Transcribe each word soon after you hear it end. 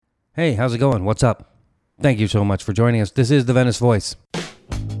Hey, how's it going? What's up? Thank you so much for joining us. This is the Venice Voice.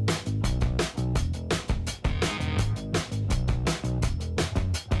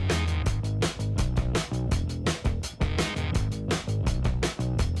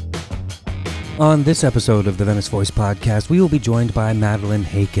 On this episode of the Venice Voice podcast, we will be joined by Madeleine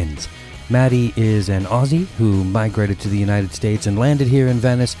Hakens. Maddie is an Aussie who migrated to the United States and landed here in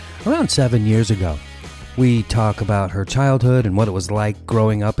Venice around 7 years ago. We talk about her childhood and what it was like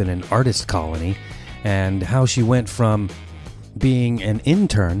growing up in an artist colony, and how she went from being an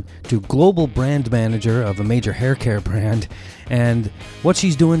intern to global brand manager of a major hair care brand, and what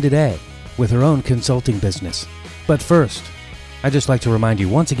she's doing today with her own consulting business. But first, I'd just like to remind you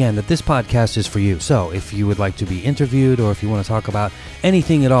once again that this podcast is for you. So if you would like to be interviewed, or if you want to talk about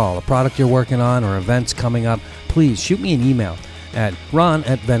anything at all, a product you're working on or events coming up, please shoot me an email at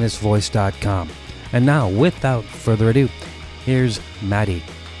ron@venicevoice.com. And now, without further ado, here's Maddie.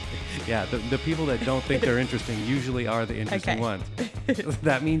 Yeah, the people that don't think they're interesting usually are the interesting ones.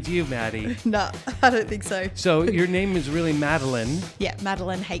 That means you, Maddie. No, I don't think so. So your name is really Madeleine. Yeah,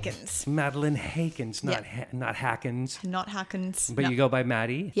 Madeleine Hakens. Madeleine Hakens, not Yeah. not Hackens. Not Hakens. But no. you go by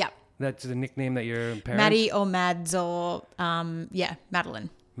Maddie? Yeah. That's the nickname that your parents... Maddie or Mads or, Madeleine.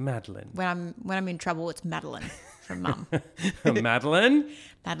 Madeleine. When I'm in trouble, it's Madeleine from Mum. Madeleine?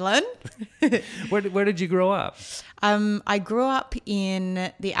 Madeleine. Where did you grow up? I grew up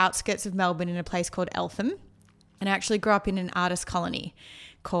in the outskirts of Melbourne in a place called Eltham. And I actually grew up in an artist colony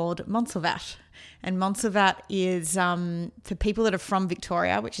called Montserrat. And Montserrat is, for people that are from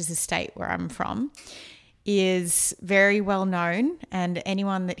Victoria, which is the state where I'm from, is very well known. And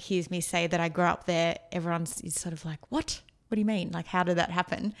anyone that hears me say that I grew up there, everyone is sort of like, what? What do you mean? Like, how did that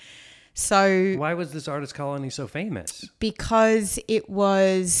happen? So why was this artist colony so famous? Because it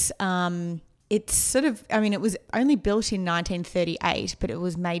was, it was only built in 1938, but it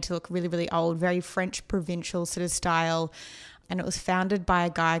was made to look really, really old, very French provincial sort of style. And it was founded by a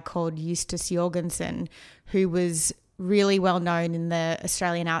guy called Eustace Jorgensen, who was really well known in the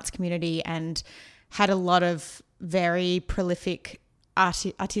Australian arts community and had a lot of very prolific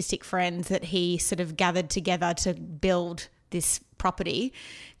artistic friends that he sort of gathered together to build this property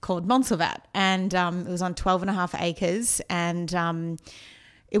called Montserrat. And it was on 12.5 acres, and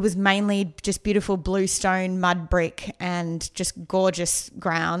it was mainly just beautiful bluestone, mud brick, and just gorgeous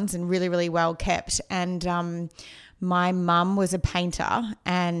grounds and really, really well kept. And my mum was a painter,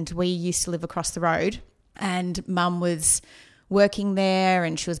 and we used to live across the road, and Mum was working there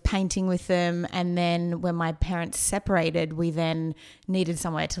and she was painting with them. And then when my parents separated, we then needed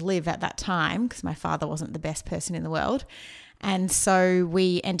somewhere to live at that time because my father wasn't the best person in the world. And so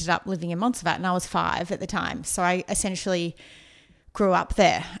we ended up living in Montserrat, and I was 5 at the time. So I essentially grew up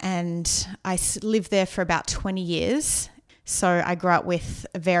there, and I lived there for about 20 years. So I grew up with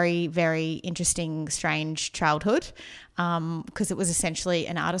a very, very interesting, strange childhood because it was essentially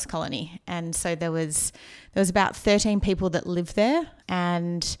an artist colony. And so there was about 13 people that lived there,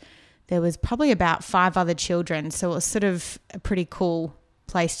 and there was probably about 5 other children. So it was sort of a pretty cool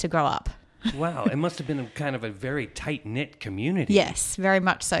place to grow up. Wow, it must have been kind of a very tight-knit community. Yes, very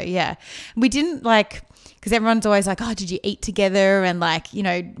much so, yeah. We didn't because everyone's always like, oh, did you eat together? And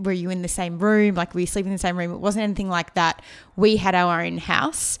were you in the same room? Like, were you sleeping in the same room? It wasn't anything like that. We had our own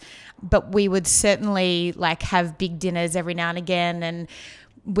house, but we would certainly have big dinners every now and again. And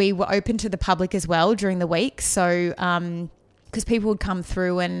we were open to the public as well during the week. So, because people would come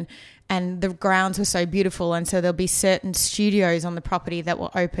through and the grounds were so beautiful, and so there'll be certain studios on the property that were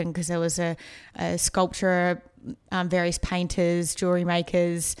open because there was a sculptor, various painters, jewelry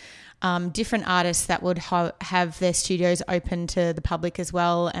makers, different artists that would have their studios open to the public as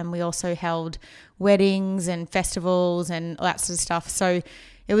well. And we also held weddings and festivals and all that sort of stuff. So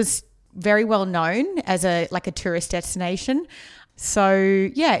it was very well known as a tourist destination. So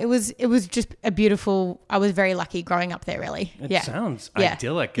yeah, it was just a beautiful. I was very lucky growing up there. Really, it sounds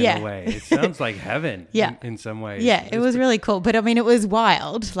idyllic in a way. It sounds like heaven. in some ways. Yeah, it was really cool. But I mean, it was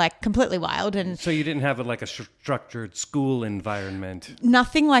wild, completely wild. And so you didn't have a structured school environment.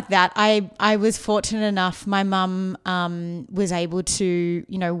 Nothing like that. I was fortunate enough. My mum was able to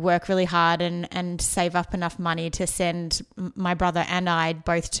work really hard and save up enough money to send my brother and I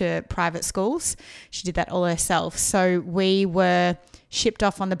both to private schools. She did that all herself. So we were shipped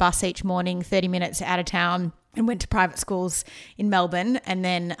off on the bus each morning, 30 minutes out of town, and went to private schools in Melbourne, and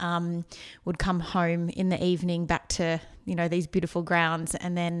then would come home in the evening back to, these beautiful grounds.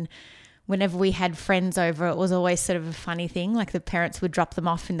 And then whenever we had friends over, it was always sort of a funny thing. The parents would drop them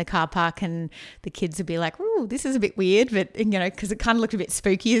off in the car park and the kids would be like, "Ooh, this is a bit weird," but, because it kind of looked a bit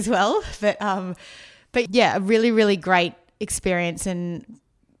spooky as well. But yeah, a really, really great experience, and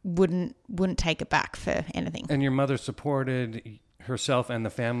wouldn't take it back for anything. And your mother supported herself and the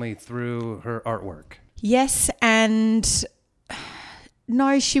family through her artwork? Yes, and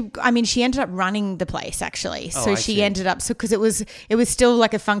no, she ended up running the place actually. Oh, so I she see. ended up, because it was still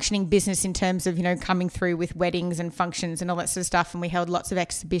like a functioning business in terms of, coming through with weddings and functions and all that sort of stuff. And we held lots of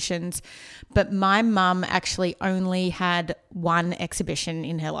exhibitions. But my mum actually only had one exhibition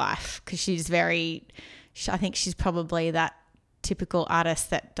in her life because I think she's probably that typical artist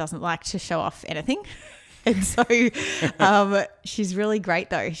that doesn't like to show off anything. And so she's really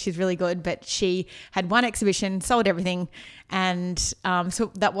great though. She's really good. But she had one exhibition, sold everything. And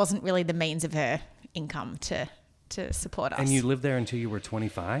so that wasn't really the means of her income to support us. And you lived there until you were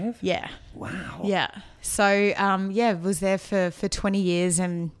 25? Yeah. Wow. Yeah. So, was there for 20 years.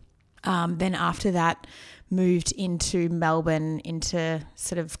 And then after that, moved into Melbourne, into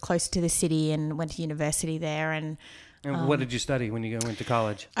sort of closer to the city, and went to university there. And what did you study when you went to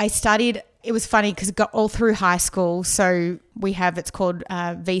college? I studied, it was funny because it got all through high school. So we have, it's called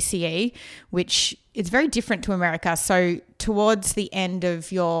VCE, which it's very different to America. So towards the end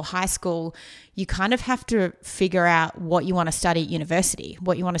of your high school, you kind of have to figure out what you want to study at university,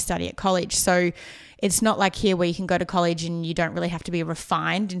 what you want to study at college. So it's not like here where you can go to college and you don't really have to be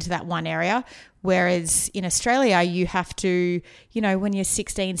refined into that one area. Whereas in Australia, you have to, when you're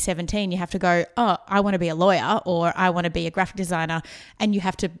 16, 17, you have to go, oh, I want to be a lawyer or I want to be a graphic designer. And you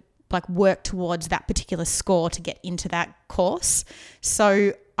have to work towards that particular score to get into that course.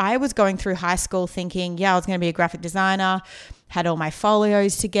 So I was going through high school thinking, I was going to be a graphic designer, had all my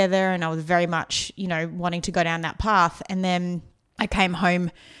folios together, and I was very much, wanting to go down that path. And then I came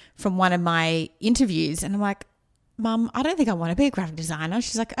home from one of my interviews and I'm like, Mum, I don't think I want to be a graphic designer.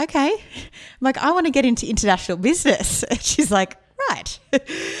 She's like, okay. I'm like, I want to get into international business. She's like, right.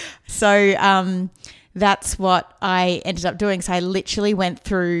 So that's what I ended up doing. So I literally went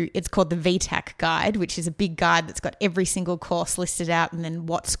through, it's called the VTAC guide, which is a big guide that's got every single course listed out and then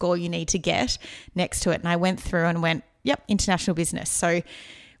what score you need to get next to it. And I went through and went, yep, international business. So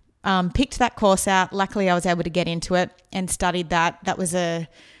picked that course out. Luckily, I was able to get into it and studied that. That was a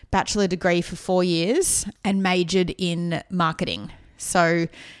bachelor degree for 4 years and majored in marketing. So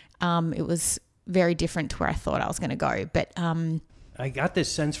it was very different to where I thought I was going to go. But I got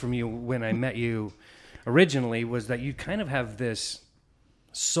this sense from you when I met you originally, was that you kind of have this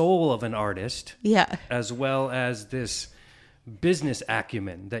soul of an artist, as well as this business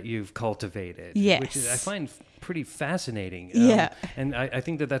acumen that you've cultivated, which I find pretty fascinating. And I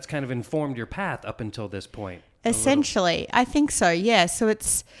think that that's kind of informed your path up until this point. Essentially, I think so. Yeah. So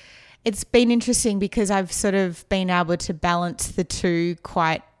it's been interesting because I've sort of been able to balance the two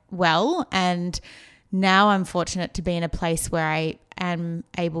quite well. And now I'm fortunate to be in a place where I am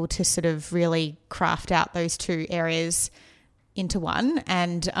able to sort of really craft out those two areas into one.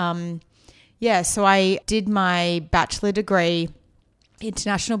 And so I did my bachelor degree,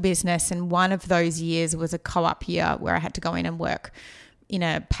 international business, and one of those years was a co-op year where I had to go in and work in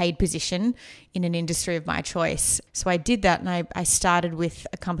a paid position in an industry of my choice. So I did that, and I started with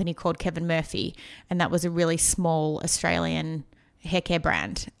a company called Kevin Murphy, and that was a really small Australian hair care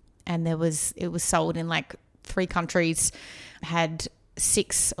brand. And it was sold in 3 countries, had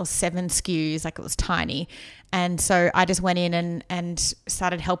 6 or 7 SKUs, it was tiny. And so I just went in and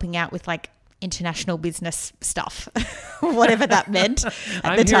started helping out with international business stuff, whatever that meant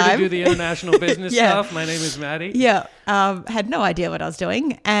at the time. I'm here to do the international business stuff. My name is Maddie. Yeah. Had no idea what I was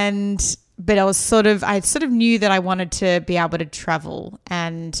doing. But I sort of knew that I wanted to be able to travel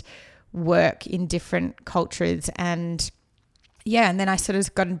and work in different cultures. And then I sort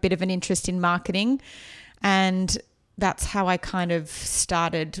of got a bit of an interest in marketing, and that's how I kind of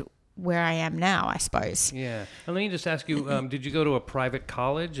started where I am now, I suppose. Yeah. And let me just ask you, did you go to a private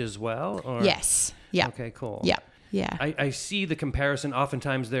college as well? Or? Yes. Yeah. Okay, cool. Yeah. Yeah. I see the comparison.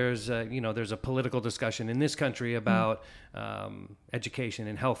 Oftentimes there's a political discussion in this country about education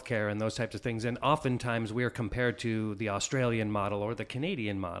and healthcare and those types of things. And oftentimes we're compared to the Australian model or the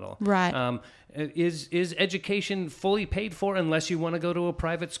Canadian model. Right. Is education fully paid for unless you want to go to a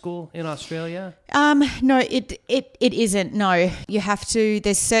private school in Australia? No, it isn't. No, you have to.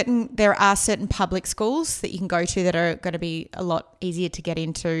 There are certain public schools that you can go to that are going to be a lot easier to get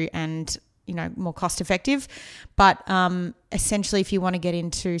into and more cost effective. But essentially, if you want to get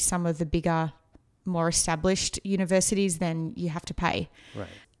into some of the bigger, more established universities, then you have to pay. Right.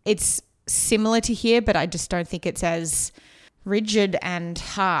 It's similar to here, but I just don't think it's as rigid and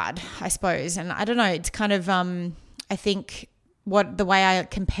hard, I suppose. And I don't know, it's kind of, I think the way I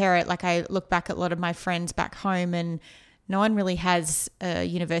compare it, I look back at a lot of my friends back home and no one really has a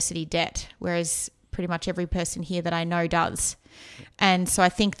university debt, whereas pretty much every person here that I know does. And so I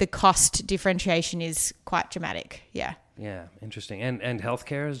think the cost differentiation is quite dramatic. Yeah. Yeah, interesting. And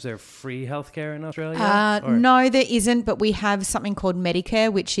healthcare, is there free healthcare in Australia? No, there isn't, but we have something called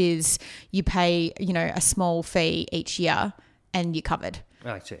Medicare, which is you pay, a small fee each year and you're covered.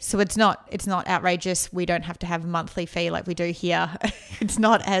 I see. So it's not outrageous. We don't have to have a monthly fee like we do here. It's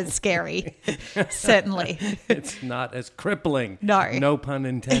not as scary, certainly. It's not as crippling. No pun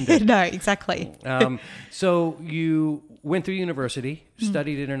intended. No, exactly. So you went through university,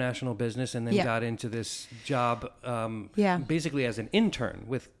 studied international business, and then got into this job basically as an intern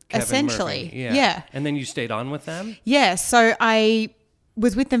with Kevin Essentially, Murphy. yeah. And then you stayed on with them? Yeah, so I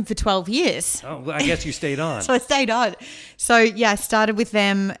was with them for 12 years. Oh, well, I guess you stayed on. So I stayed on. So, I started with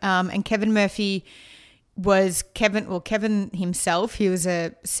them, and Kevin Murphy was Kevin himself. He was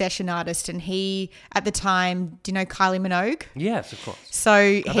a session artist, and he, at the time, do you know Kylie Minogue? Yes, of course. So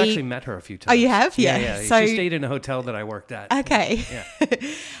I've actually met her a few times. Oh, you have? Yeah. So, she stayed in a hotel that I worked at. Okay.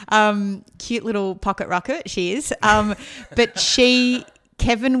 Yeah. Cute little pocket rocket she is. But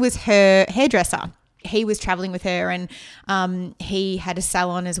Kevin was her hairdresser. He was traveling with her, and he had a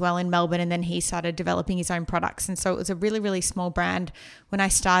salon as well in Melbourne, and then he started developing his own products. And so it was a really, really small brand when I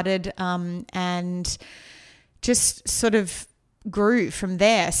started, and just sort of grew from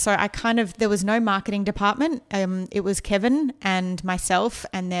there. So there was no marketing department. It was Kevin and myself,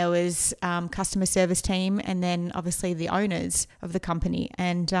 and there was customer service team, and then obviously the owners of the company.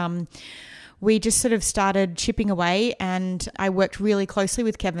 And we just sort of started chipping away, and I worked really closely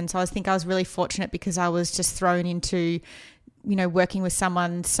with Kevin. So I think I was really fortunate because I was just thrown into, working with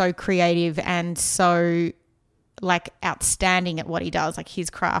someone so creative and so outstanding at what he does, like his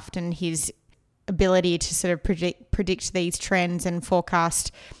craft and his ability to sort of predict these trends and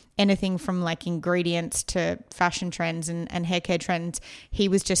forecast anything from ingredients to fashion trends and hair care trends. He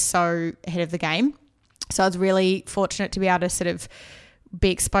was just so ahead of the game. So I was really fortunate to be able to sort of be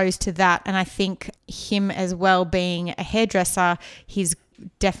exposed to that. And I think him as well, being a hairdresser, he's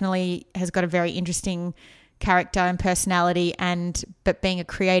definitely has got a very interesting character and personality, but being a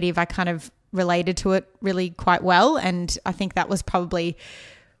creative, I kind of related to it really quite well. And I think that was probably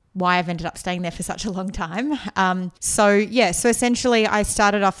why I've ended up staying there for such a long time. So essentially I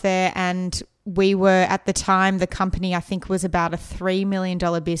started off there, and we were, at the time, the company I think was about a $3 million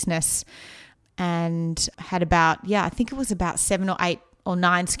business, and had about, I think it was about 7 or 8 or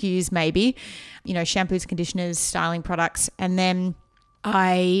 9 SKUs maybe, shampoos, conditioners, styling products. And then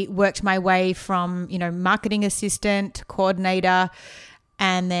I worked my way from, marketing assistant to coordinator,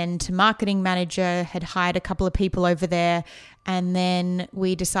 and then to marketing manager, had hired a couple of people over there. And then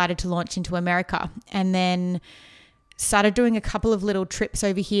we decided to launch into America, and then started doing a couple of little trips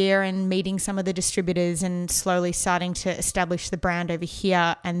over here and meeting some of the distributors and slowly starting to establish the brand over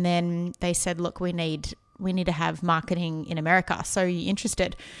here. And then they said, look, we need to have marketing in America. So, are you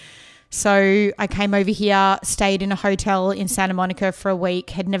interested? So I came over here, stayed in a hotel in Santa Monica for a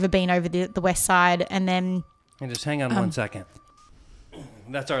week, had never been over the West Side, and then... And just hang on 1 second.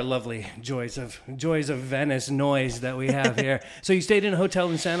 That's our lovely Joys of Venice noise that we have here. So you stayed in a hotel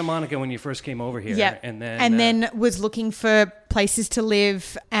in Santa Monica when you first came over here. Yeah. And then was looking for places to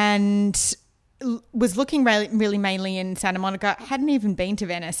live, and was looking really mainly in Santa Monica. Hadn't even been to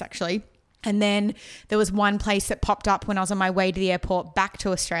Venice, actually. And then there was one place that popped up when I was on my way to the airport back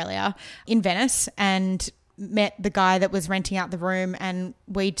to Australia in Venice, and met the guy that was renting out the room, and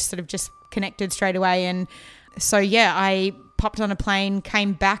we sort of just connected straight away. And so, I popped on a plane,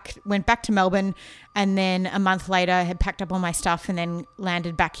 went back to Melbourne, and then a month later had packed up all my stuff and then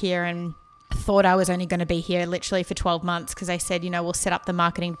landed back here, and thought I was only going to be here literally for 12 months because they said, we'll set up the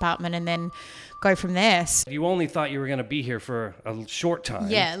marketing department and then go from there. You only thought you were going to be here for a short time.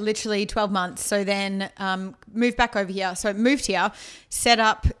 Yeah, literally 12 months. So then moved back over here. So moved here, set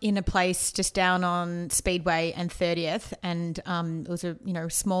up in a place just down on Speedway and 30th, and it was a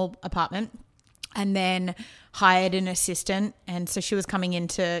small apartment. And then hired an assistant. And so she was coming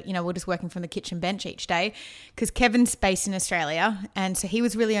into, we're just working from the kitchen bench each day, because Kevin's based in Australia. And so he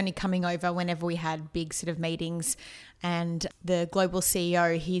was really only coming over whenever we had big sort of meetings. And the global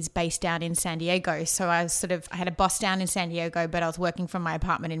CEO, he's based down in San Diego. So I had a boss down in San Diego, but I was working from my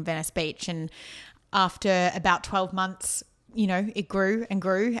apartment in Venice Beach. And after about 12 months, it grew and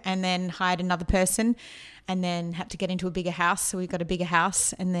grew, and then hired another person, and then had to get into a bigger house. So we got a bigger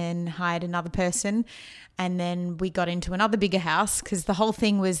house, and then hired another person, and then we got into another bigger house, because the whole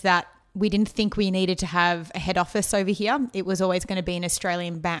thing was that we didn't think we needed to have a head office over here. It was always going to be an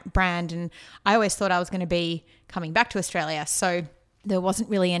Australian brand, and I always thought I was going to be coming back to Australia. So there wasn't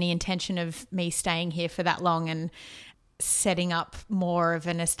really any intention of me staying here for that long and setting up more of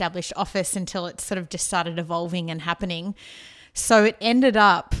an established office until it sort of just started evolving and happening. So it ended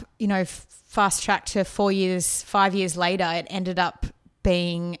up, fast track to 5 years later, it ended up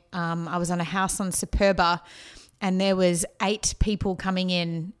being, I was on a house on Superba, and there was 8 people coming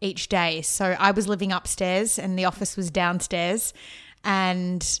in each day. So I was living upstairs and the office was downstairs,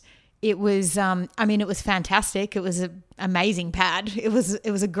 and it was, it was fantastic. It was an amazing pad. It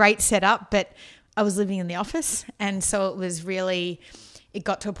was a great setup, but I was living in the office. And so it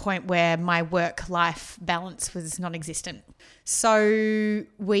got to a point where my work-life balance was non-existent. So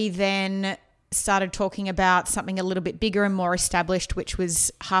we then started talking about something a little bit bigger and more established, which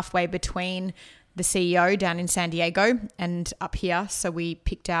was halfway between the CEO down in San Diego and up here. So we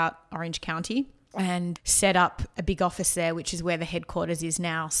picked out Orange County and set up a big office there, which is where the headquarters is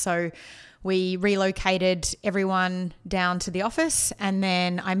now. So we relocated everyone down to the office, and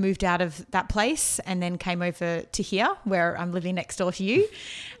then I moved out of that place and then came over to here where I'm living next door to you.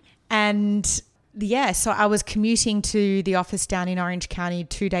 And so I was commuting to the office down in Orange County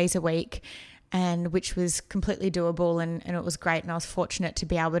 2 days a week, and which was completely doable, and it was great. And I was fortunate to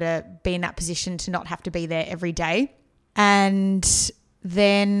be able to be in that position to not have to be there every day. And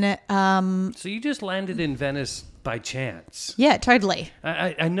then so you just landed in Venice by chance? Yeah, totally.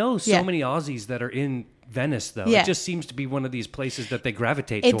 I know so many Aussies that are in Venice, though. It just seems to be one of these places that they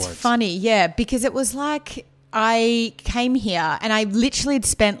gravitate towards. It's funny, because it was like I came here and I literally had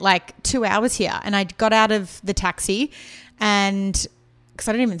spent like 2 hours here, and I got out of the taxi, and because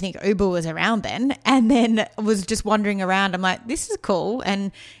I didn't even think Uber was around then, and then was just wandering around. I'm like, this is cool.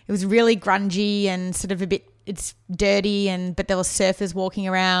 And it was really grungy and sort of it's dirty, but there were surfers walking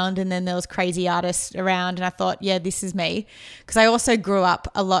around, and then there was crazy artists around, and I thought, yeah, this is me. Because I also grew up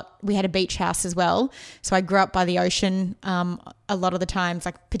a lot. We had a beach house as well, so I grew up by the ocean a lot of the times,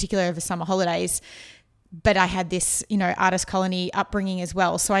 like particularly over summer holidays. But I had this, artist colony upbringing as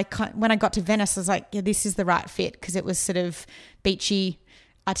well. So when I got to Venice, I was like, yeah, this is the right fit, because it was sort of beachy,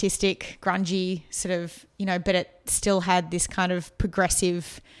 artistic, grungy, sort of, but it still had this kind of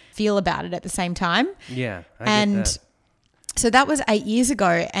progressive feel about it at the same time. Yeah, I get that. So that was 8 years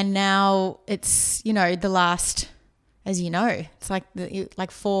ago, and now it's, the last, as you know, it's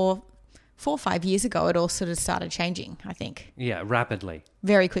like 4 or 5 years ago, it all sort of started changing, I think. Yeah, rapidly.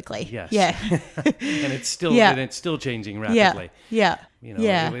 Very quickly. Yes. Yeah. And it's still changing rapidly. Yeah.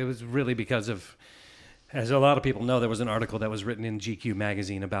 It was really because of, as a lot of people know, there was an article that was written in GQ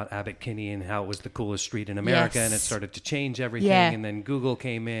magazine about Abbot Kinney and how it was the coolest street in America, and it started to change everything. Yeah. And then Google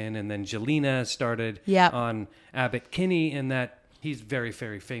came in, and then Jelena started Yep. on Abbot Kinney, and that he's a very,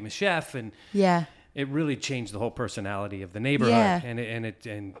 very famous chef, and it really changed the whole personality of the neighborhood. Yeah. And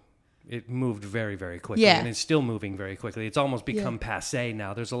it moved very, very quickly, Yeah. and it's still moving very quickly. It's almost become passé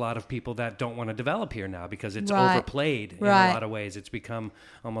now. There's a lot of people that don't want to develop here now because it's overplayed in a lot of ways. It's become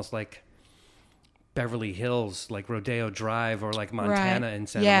almost like Beverly Hills, like Rodeo Drive, or like Montana and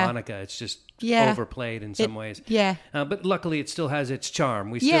Santa Monica. It's just overplayed in some ways. Yeah. But luckily, it still has its charm.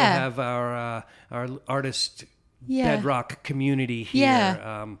 We still have our artist bedrock community here.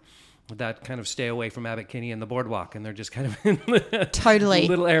 Yeah. That kind of stay away from Abbot Kinney and the boardwalk, and they're just kind of in totally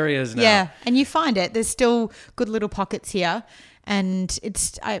little areas now. Yeah, and you find it. There's still good little pockets here, and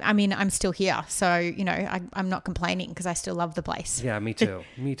it's. I'm still here, so I'm not complaining because I still love the place. Yeah, me too.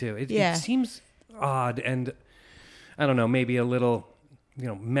 It seems odd, and I don't know, maybe a little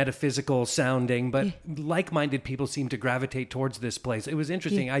metaphysical sounding, but like-minded people seem to gravitate towards this place. It was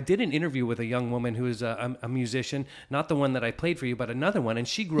interesting. I did an interview with a young woman who is a musician, not the one that I played for you, but another one, and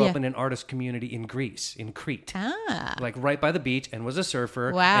she grew up in an artist community in Greece, in Crete, like right by the beach, and was a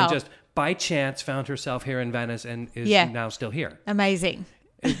surfer. Wow. And just by chance found herself here in Venice and is now still here. Amazing.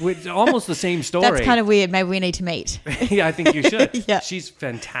 It's almost the same story. That's kind of weird. Maybe we need to meet. Yeah, I think you should. Yeah. She's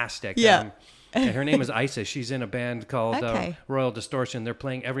fantastic. Yeah. And her name is Isa. She's in a band called Royal Distortion. They're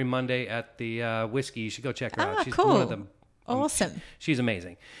playing every Monday at the Whiskey. You should go check her out. She's cool. one of them. Awesome. She's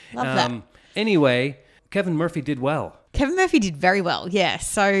amazing. Love that. Anyway, Kevin Murphy did well. Kevin Murphy did very well, yeah.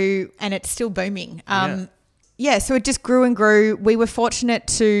 So, and it's still booming. So it just grew and grew. We were fortunate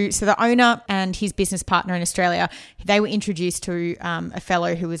so the owner and his business partner in Australia, they were introduced to a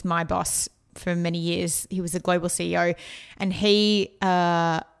fellow who was my boss for many years. He was a global CEO, and he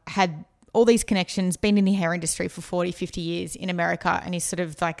had all these connections, been in the hair industry for 40, 50 years in America, and he's sort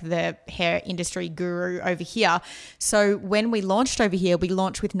of like the hair industry guru over here. So when we launched over here, we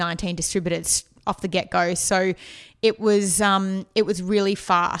launched with 19 distributors off the get-go. So it was really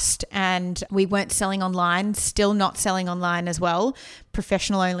fast, and we weren't selling online, still not selling online as well,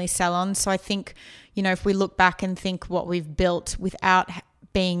 professional only salons. So I think, if we look back and think what we've built without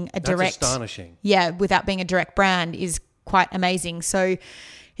being a direct... That's astonishing. Yeah, without being a direct brand is quite amazing. So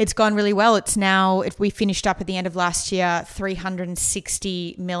It's gone really well. It's now, if we finished up at the end of last year,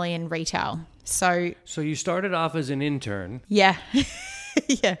 360 million retail. So you started off as an intern. Yeah.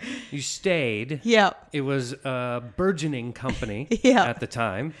 Yeah. You stayed. Yeah. It was a burgeoning company Yeah. at the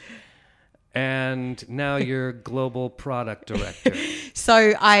time. And now you're global product director.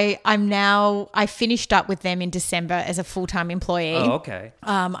 So I finished up with them in December as a full-time employee. Oh, okay.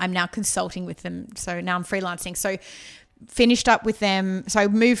 I'm now consulting with them. So now I'm freelancing. So finished up with them. So I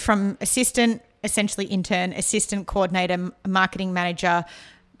moved from assistant, essentially intern, assistant coordinator, marketing manager,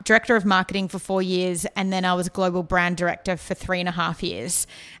 director of marketing for 4 years, and then I was global brand director for 3.5 years.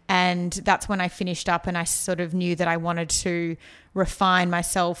 And that's when I finished up, and I sort of knew that I wanted to refine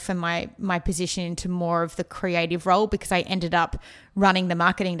myself and my position into more of the creative role, because I ended up running the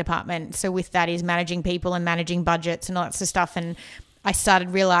marketing department. So with that is managing people and managing budgets and all that sort of stuff. And I started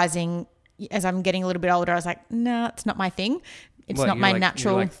realizing as I'm getting a little bit older, I was like, no, it's not my thing. It's not my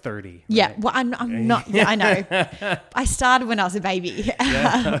natural. You're like 30. Right? Yeah. Well, I'm not. Yeah, I know. I started when I was a baby.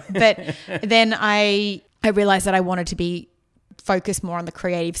 Yeah. But then I realized that I wanted to be focused more on the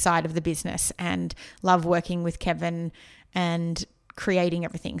creative side of the business and love working with Kevin and creating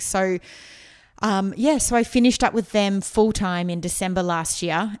everything. So, so I finished up with them full time in December last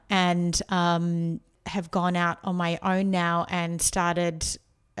year, and have gone out on my own now and started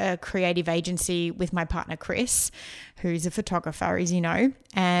a creative agency with my partner Chris, who's a photographer, as you know,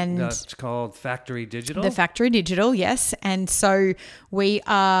 and that's called Factory Digital. The Factory Digital, yes. And so we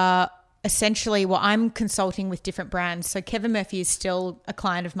are essentially, I'm consulting with different brands. So Kevin Murphy is still a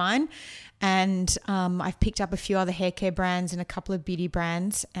client of mine, and I've picked up a few other hair care brands and a couple of beauty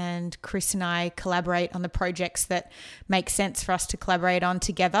brands, and Chris and I collaborate on the projects that make sense for us to collaborate on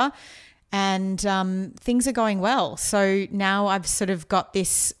together. And things are going well. So now I've sort of got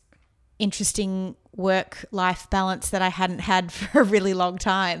this interesting work-life balance that I hadn't had for a really long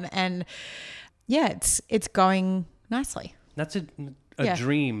time. And yeah, it's going nicely. That's a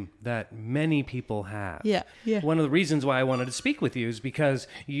dream that many people have. Yeah, yeah. One of the reasons why I wanted to speak with you is because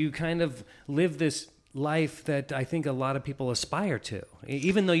you kind of live this life that I think a lot of people aspire to,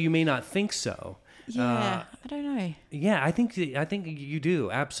 even though you may not think so. Yeah, I don't know. Yeah, I think you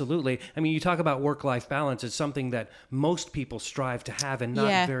do, absolutely. I mean, you talk about work-life balance. It's something that most people strive to have, and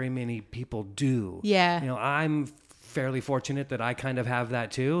not very many people do. Yeah. You know, I'm fairly fortunate that I kind of have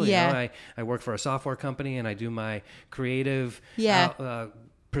that too. Yeah. You know, I work for a software company, and I do my creative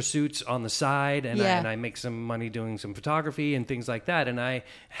pursuits on the side, and I make some money doing some photography and things like that. And I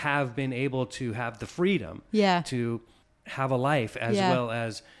have been able to have the freedom to have a life as well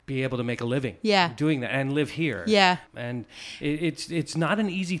as be able to make a living doing that and live here. Yeah. And it's not an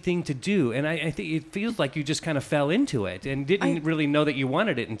easy thing to do. And I think it feels like you just kind of fell into it and didn't really know that you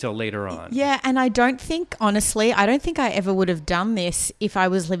wanted it until later on. Yeah. And I don't think I ever would have done this if I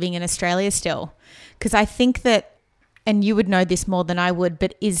was living in Australia still. Because I think that, and you would know this more than I would,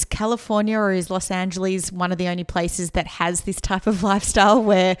 but is California or is Los Angeles one of the only places that has this type of lifestyle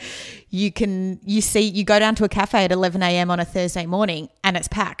where you go down to a cafe at 11 a.m. on a Thursday morning and it's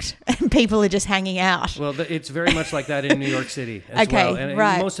packed and people are just hanging out? Well, it's very much like that in New York City as well. And in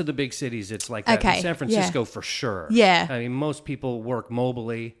most of the big cities, it's like that. In San Francisco, for sure. Yeah. I mean, most people work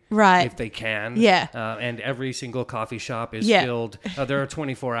mobily if they can. Yeah. And every single coffee shop is filled. There are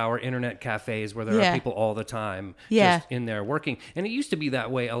 24-hour internet cafes where there are people all the time just in there working. And it used to be that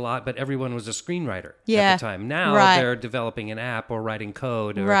way a lot, but everyone was a screenwriter at the time. Now they're developing an app or writing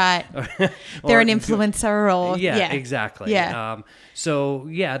code. They're an influencer or... Yeah, exactly. Yeah.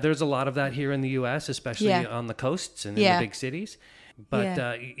 There's a lot of that here in the U.S., especially on the coasts and in the big cities.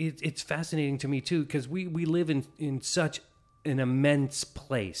 But it's fascinating to me, too, because we live in such an immense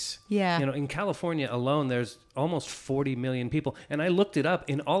place. Yeah. You know, in California alone, there's almost 40 million people. And I looked it up.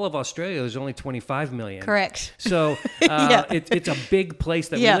 In all of Australia, there's only 25 million. Correct. So it's a big place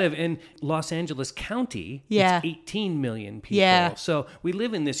that we live. In Los Angeles County, it's 18 million people. Yeah. So we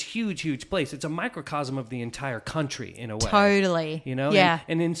live in this huge, huge place. It's a microcosm of the entire country in a way. Totally. You know? Yeah.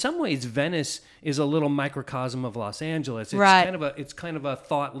 And in some ways, Venice is a little microcosm of Los Angeles. It's kind of a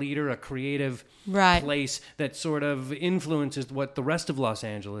thought leader, a creative place that sort of influences what the rest of Los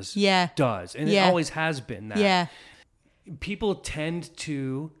Angeles does. And it always has been that. Yeah. People tend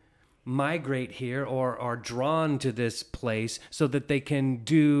to migrate here or are drawn to this place so that they can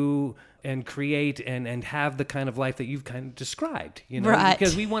do and create and have the kind of life that you've kind of described, you know,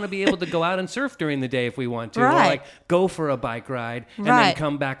 because we want to be able to go out and surf during the day if we want to, or like go for a bike ride and then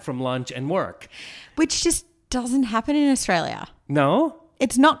come back from lunch and work. Which just doesn't happen in Australia. No?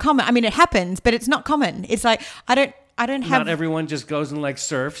 It's not common. I mean, it happens, but it's not common. It's like, I don't have... Not everyone just goes and like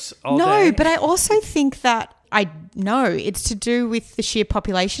surfs all day. No, but I also think that I know it's to do with the sheer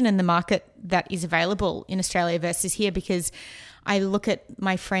population and the market that is available in Australia versus here, because I look at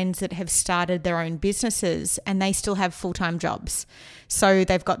my friends that have started their own businesses and they still have full-time jobs. So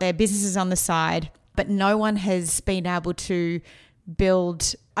they've got their businesses on the side, but no one has been able to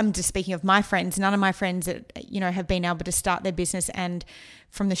build. I'm just speaking of my friends. None of my friends that, have been able to start their business, and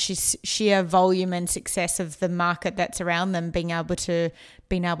from the sheer volume and success of the market that's around them, being able to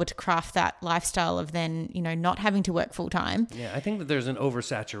craft that lifestyle of then, not having to work full time. Yeah, I think that there's an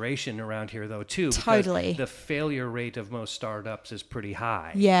oversaturation around here though too. Totally. The failure rate of most startups is pretty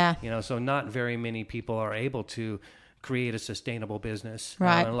high. Yeah. So not very many people are able to create a sustainable business.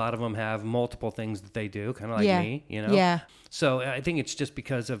 Right. And a lot of them have multiple things that they do, kind of like me, Yeah. So I think it's just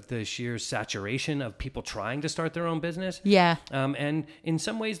because of the sheer saturation of people trying to start their own business. Yeah. And in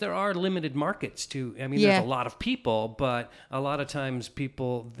some ways there are limited markets too. I mean, Yeah. there's a lot of people, but a lot of times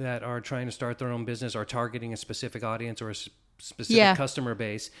people that are trying to start their own business are targeting a specific audience or a specific customer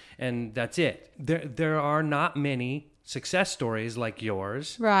base, and that's it. There are not many success stories like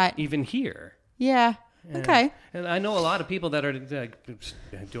yours, Right. even here. Yeah. Okay. And I know a lot of people that are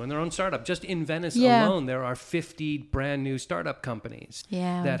doing their own startup. Just in Venice Yeah. alone, there are 50 brand new startup companies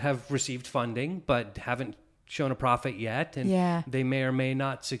that have received funding but haven't shown a profit yet, and they may or may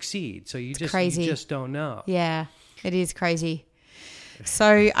not succeed. So you just don't know. Yeah, it is crazy.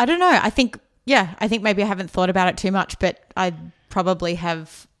 So I don't know. I think maybe I haven't thought about it too much, but I probably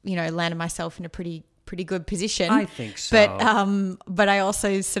have, landed myself in a pretty good position. I think so. But I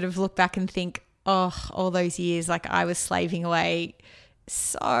also sort of look back and think, all those years, like I was slaving away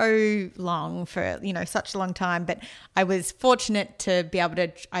so long for, such a long time. But I was fortunate to be able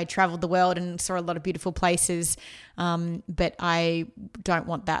to, I traveled the world and saw a lot of beautiful places. But I don't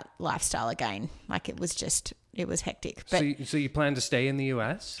want that lifestyle again. Like it was hectic. But So you plan to stay in the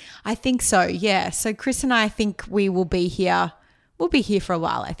US? I think so, yeah. So Chris and I think we will be here. We'll be here for a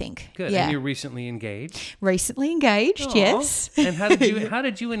while, I think. Good. Yeah. And you're recently engaged? Recently engaged, Aww. Yes. And how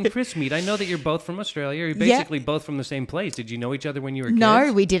did you and Chris meet? I know that you're both from Australia. You're basically both from the same place. Did you know each other when you were kids?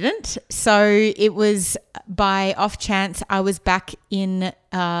 No, we didn't. So it was by off chance. I was back in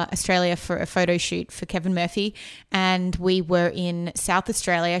Australia for a photo shoot for Kevin Murphy, and we were in South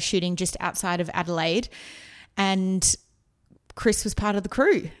Australia shooting just outside of Adelaide, and Chris was part of the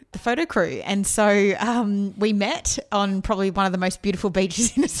crew, the photo crew. And so we met on probably one of the most beautiful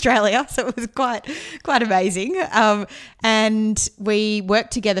beaches in Australia. So it was quite amazing. And we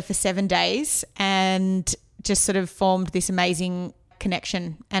worked together for 7 days and just sort of formed this amazing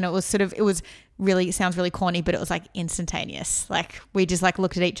connection. And it was really, it sounds really corny, but it was like instantaneous. Like we just like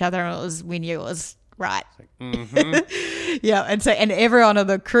looked at each other and we knew it was right. Yeah. And everyone on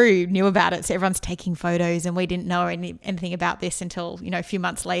the crew knew about it. So everyone's taking photos, and we didn't know anything about this until, a few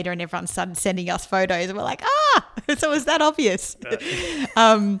months later, and everyone started sending us photos, and we're like, so it was that obvious.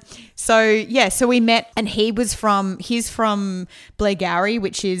 So we met, and he's from Blairgowrie,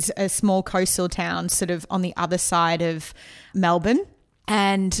 which is a small coastal town sort of on the other side of Melbourne.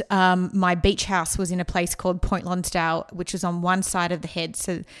 And my beach house was in a place called Point Lonsdale, which is on one side of the Heads.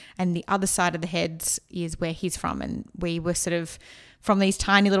 And the other side of the Heads is where he's from. And we were sort of from these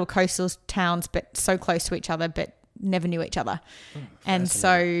tiny little coastal towns, but so close to each other, but never knew each other. And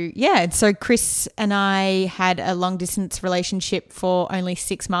so Chris and I had a long distance relationship for only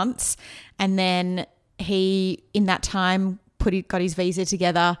 6 months. And then he, in that time, got his visa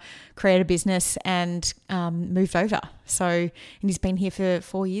together, created a business, and moved over. And he's been here for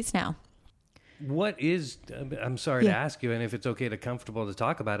 4 years now. I'm sorry to ask you, and if it's comfortable to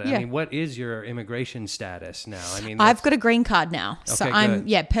talk about it, I mean, what is your immigration status now? I mean, I've got a green card now. So okay, I'm,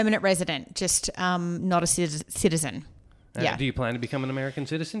 good. permanent resident, just not a citizen. Do you plan to become an American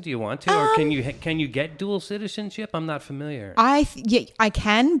citizen? Do you want to, or can you get dual citizenship? I'm not familiar. I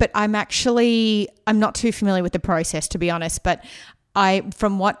can, but I'm not too familiar with the process, to be honest. But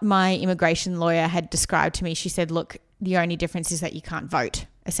from what my immigration lawyer had described to me, she said, look, the only difference is that you can't vote,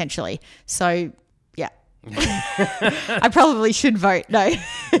 essentially. So, yeah. I probably should vote. No.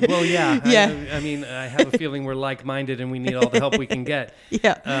 Well, yeah. Yeah. I mean, I have a feeling we're like-minded and we need all the help we can get.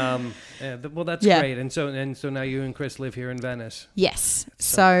 Yeah. Well, that's great. And so now you and Chris live here in Venice. Yes.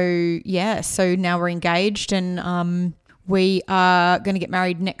 So now we're engaged, and we are going to get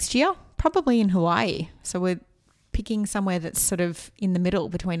married next year, probably in Hawaii. So we're picking somewhere that's sort of in the middle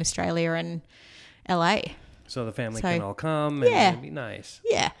between Australia and LA. So the family can all come, and it'd be nice.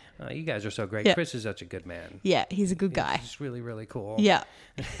 Yeah. You guys are so great. Yeah. Chris is such a good man. Yeah, he's a good guy. He's really, really cool. Yeah.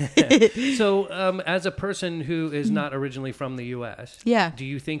 So as a person who is not originally from the U.S., Yeah. do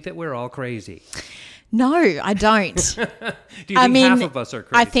you think that we're all crazy? No, I don't. Do you think half of us are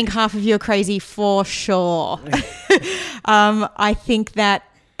crazy? I think half of you are crazy for sure. I think that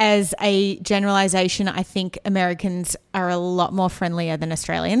as a generalization, I think Americans are a lot more friendlier than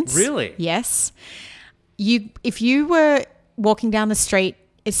Australians. Really? Yes. If you were walking down the street,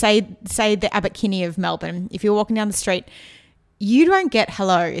 say the Abbot Kinney of Melbourne, if you're walking down the street, you don't get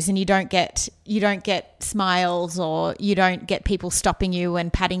hellos and you don't get smiles, or you don't get people stopping you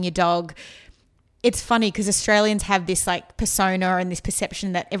and patting your dog. It's funny because Australians have this like persona and this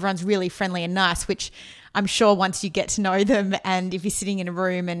perception that everyone's really friendly and nice, which I'm sure once you get to know them, and if you're sitting in a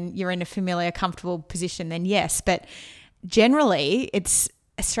room and you're in a familiar, comfortable position, then yes. But generally,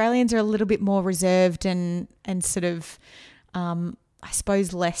 Australians are a little bit more reserved and sort of, I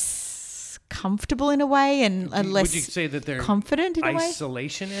suppose, less comfortable in a way, and less would you say that they're confident in a way?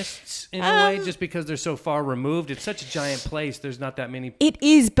 Isolationists in a way, just because they're so far removed? It's such a giant place. There's not that many. It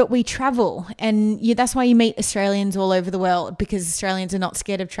is, but we travel, and that's why you meet Australians all over the world, because Australians are not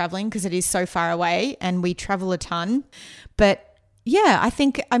scared of traveling because it is so far away, and we travel a ton. But yeah, I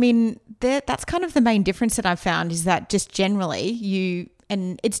think, that's kind of the main difference that I've found, is that just generally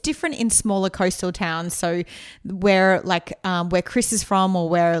and it's different in smaller coastal towns. So where Chris is from, or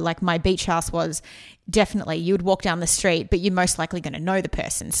where like my beach house was, definitely you would walk down the street, but you're most likely going to know the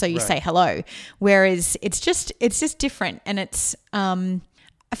person. So you say hello. Whereas it's just different. And it's, I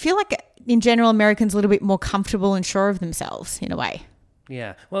feel like in general, Americans are a little bit more comfortable and sure of themselves in a way.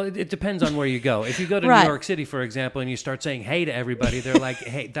 Yeah. Well, it depends on where you go. If you go to Right. New York City, for example, and you start saying hey to everybody, they're like,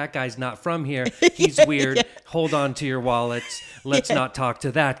 hey, that guy's not from here. He's weird. Yeah. Hold on to your wallets. Let's not talk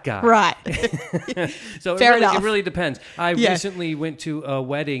to that guy. Right. So Fair it enough. really depends. I recently went to a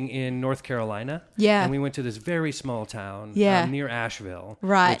wedding in North Carolina. Yeah. And we went to this very small town near Asheville.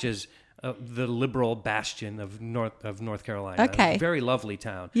 Right. Which is the liberal bastion of North Carolina. Okay. Very lovely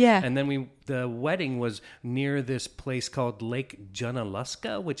town. Yeah. And then the wedding was near this place called Lake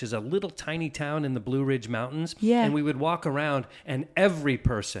Junaluska, which is a little tiny town in the Blue Ridge Mountains. Yeah. And we would walk around, and every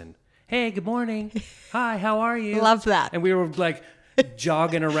person, hey, good morning. Hi, how are you? Love that. And we were like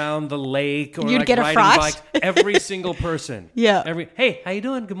jogging around the lake, or You'd like get a riding fright. bikes. Every single person. Yeah. Hey, how you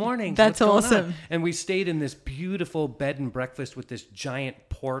doing? Good morning. That's What's going on? awesome. And we stayed in this beautiful bed and breakfast with this giant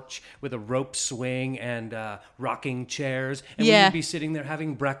porch with a rope swing and rocking chairs. And we would be sitting there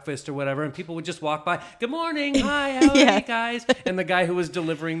having breakfast or whatever, and people would just walk by. Good morning. Hi, how are you guys? And the guy who was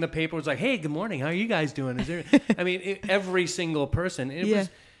delivering the paper was like, hey, good morning. How are you guys doing? Every single person. It was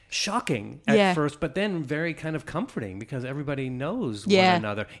shocking at first, but then very kind of comforting, because everybody knows one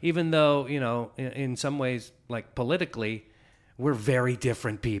another, even though, in some ways, like politically, we're very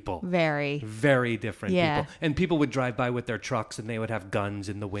different people. Very different people. And people would drive by with their trucks, and they would have guns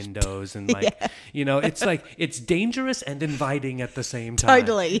in the windows, and it's like, it's dangerous and inviting at the same time.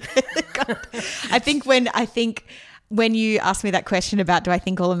 Totally. I think when you asked me that question about do I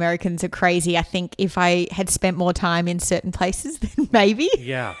think all Americans are crazy, I think if I had spent more time in certain places, then maybe.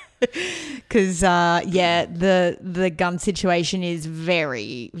 Yeah. Because, the gun situation is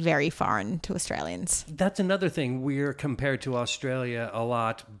very, very foreign to Australians. That's another thing. We're compared to Australia a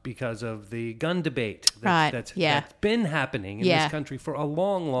lot because of the gun debate that's been happening in this country for a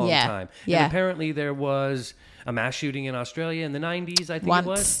long, long time. And apparently there was a mass shooting in Australia in the 90s, I think it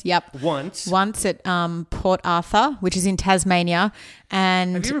was. Yep. Once at Port Arthur, which is in Tasmania.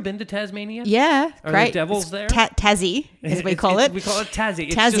 And have you ever been to Tasmania? Yeah, Are great. there devils there? Tassie, as we call it. We call it Tassie.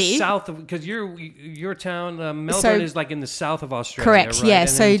 It's Tassie. just south of, because your town, Melbourne, is like in the south of Australia. Correct. Right? Yeah.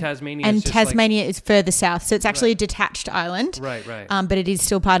 And so Tasmania is further south, so it's actually a detached island. Right. But it is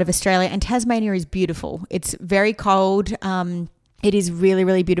still part of Australia, and Tasmania is beautiful. It's very cold. It is really,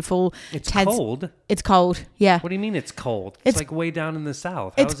 really beautiful. It's cold? It's cold, yeah. What do you mean it's cold? It's like way down in the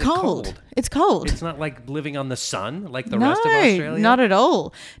south. It's cold. It's cold. It's not like living on the sun like the rest of Australia? No, not at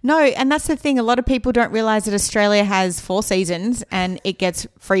all. No, and that's the thing. A lot of people don't realise that Australia has 4 seasons and it gets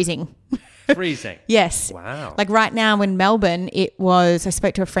freezing. Freezing? Yes. Wow. Like right now in Melbourne, I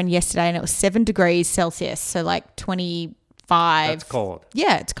spoke to a friend yesterday, and it was 7 degrees Celsius, so like 25. That's cold.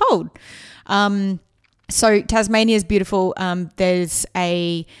 Yeah, it's cold. So Tasmania is beautiful. There's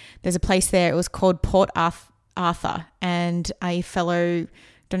a place there. It was called Port Arthur, and a fellow,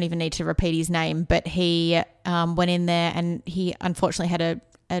 don't even need to repeat his name, but he went in there, and he unfortunately had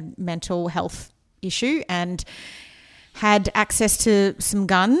a mental health issue and had access to some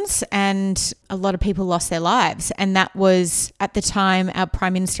guns, and a lot of people lost their lives. And that was, at the time, our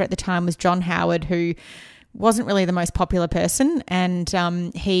Prime Minister at the time was John Howard, who wasn't really the most popular person,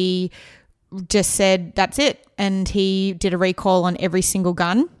 and he just said that's it, and he did a recall on every single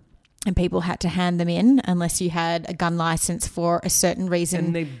gun, and people had to hand them in unless you had a gun license for a certain reason.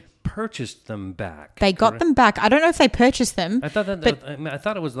 And they purchased them back. They got them back. I don't know if they purchased them. I thought I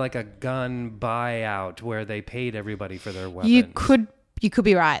thought it was like a gun buyout where they paid everybody for their weapons. You could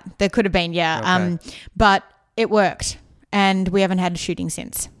be right. There could have been, yeah. Okay. But it worked, and we haven't had a shooting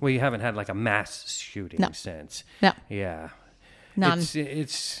since. Well, you haven't had like a mass shooting since. No. Yeah. None.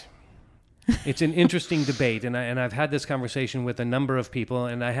 It's an interesting debate, and I've had this conversation with a number of people,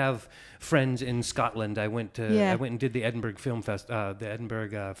 and I have friends in Scotland. I went and did the Edinburgh the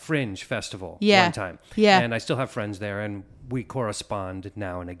Edinburgh Fringe Festival one time. Yeah. And I still have friends there, and we correspond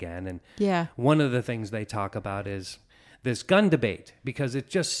now and again. And one of the things they talk about is this gun debate, because it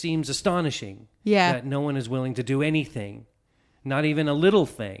just seems astonishing that no one is willing to do anything, not even a little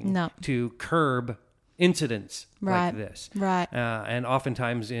thing, to curb incidents like this. Right. And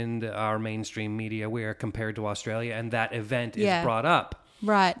oftentimes in our mainstream media, we are compared to Australia, and that event is brought up.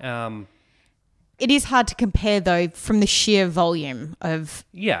 Right. It is hard to compare, though, from the sheer volume of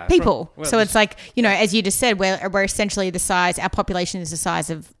people. So it's like, as you just said, we're essentially the size, our population is the size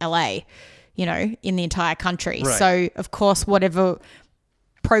of LA, in the entire country. Right. So, of course, whatever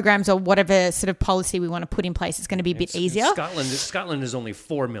programs or whatever sort of policy we want to put in place, it's going to be a bit easier. Scotland is only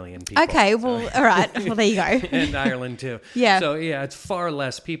 4 million people. Okay, well, all right. Well, there you go. And Ireland too. Yeah. So it's far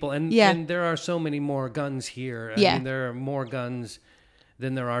less people, and there are so many more guns here. I mean, there are more guns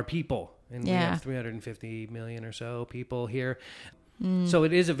than there are people, and we have 350 million or so people here. So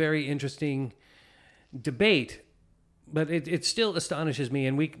it is a very interesting debate. But it still astonishes me,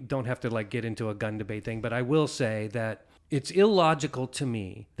 and we don't have to get into a gun debate thing, but I will say that it's illogical to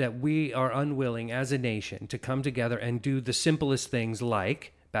me that we are unwilling as a nation to come together and do the simplest things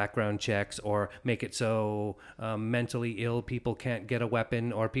like background checks, or make it so mentally ill people can't get a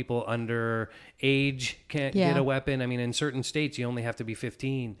weapon, or people under age can't get a weapon. I mean, in certain states, you only have to be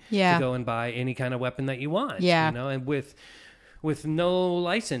 15 to go and buy any kind of weapon that you want. Yeah. And with no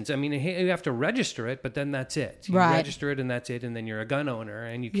license. I mean, you have to register it, but then that's it. You Right. register it and that's it, and then you're a gun owner,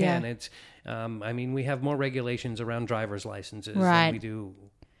 and you can. It's, I mean, we have more regulations around driver's licenses than we do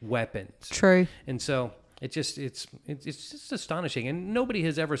weapons. True. And so it's just astonishing. And nobody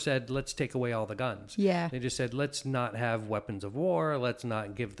has ever said, let's take away all the guns. Yeah. They just said, let's not have weapons of war. Let's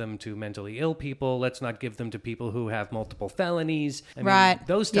not give them to mentally ill people. Let's not give them to people who have multiple felonies. I mean,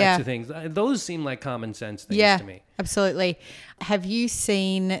 those types of things. Those seem like common sense things to me. Absolutely. Have you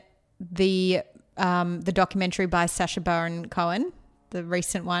seen the documentary by Sacha Baron Cohen, the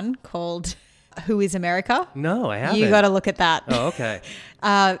recent one called Who is America? No, I haven't. You got to look at that. Oh, okay.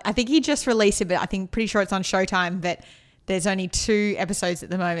 I think he just released it, but pretty sure it's on Showtime. But there's only 2 episodes at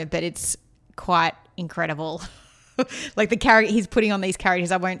the moment, but it's quite incredible. Like the character he's putting on these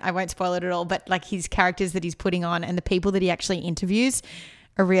characters, I won't spoil it at all. But like his characters that he's putting on and the people that he actually interviews,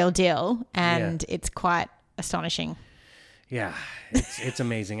 a real deal, and it's quite astonishing. Yeah, it's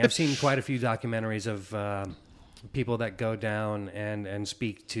amazing. I've seen quite a few documentaries of people that go down and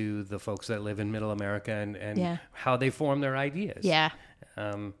speak to the folks that live in Middle America and how they form their ideas. Yeah.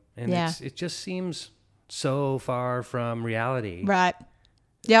 It just seems so far from reality. Right.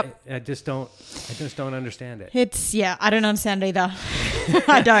 Yep. I just don't understand it. I don't understand it either.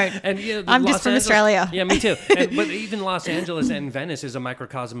 I don't. And I'm just from Australia. Yeah, me too. But even Los Angeles and Venice is a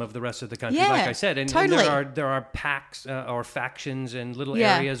microcosm of the rest of the country, like I said. And, totally. and there are packs or factions and little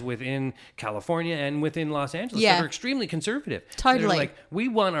areas within California and within Los Angeles that are extremely conservative. Totally. They're like, we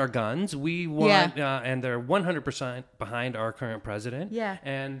want our guns. We want, and they're 100% behind our current president. Yeah.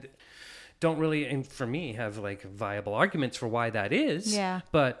 And don't really, and for me, have viable arguments for why that is. Yeah.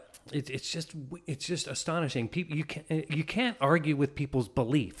 But it's just astonishing. People, you can't argue with people's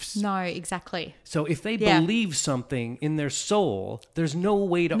beliefs. No, exactly. So if they believe something in their soul, there's no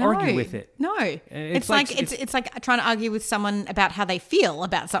way to argue with it. No, it's like trying to argue with someone about how they feel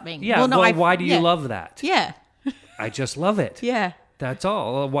about something. Yeah. Well, why do you love that? Yeah. I just love it. Yeah. That's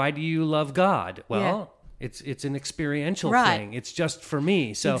all. Why do you love God? Well. It's an experiential thing. It's just for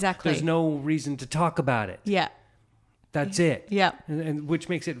me. So there's no reason to talk about it. Yeah. That's it. Yeah. And which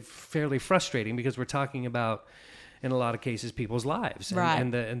makes it fairly frustrating because we're talking about, in a lot of cases, people's lives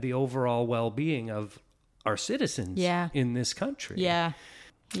and the overall well-being of our citizens in this country. Yeah.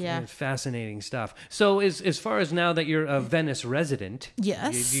 Yeah. It's fascinating stuff. So as far as now that you're a Venice resident,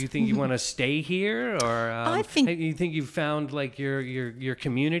 yes, do you think you want to stay here, or I think you think you've found your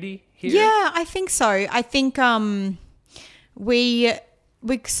community here? Yeah, I think so. I think we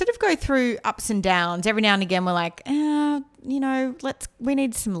sort of go through ups and downs. Every now and again, we're like, we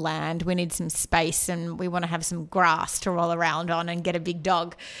need some land, we need some space, and we want to have some grass to roll around on and get a big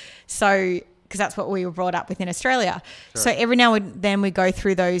dog. So. Because that's what we were brought up with in Australia. Sure. So every now and then we go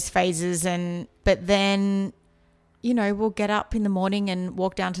through those phases, but then we'll get up in the morning and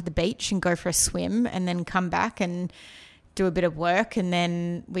walk down to the beach and go for a swim and then come back and do a bit of work, and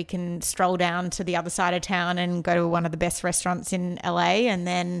then we can stroll down to the other side of town and go to one of the best restaurants in LA, and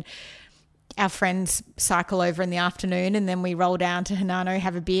then our friends cycle over in the afternoon, and then we roll down to Hanano,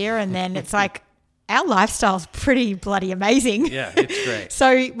 have a beer, and then it's like our lifestyle's pretty bloody amazing. Yeah, it's great.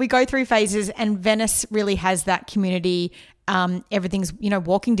 So we go through phases, and Venice really has that community. Everything's,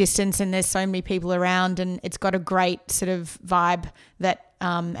 walking distance, and there's so many people around, and it's got a great sort of vibe that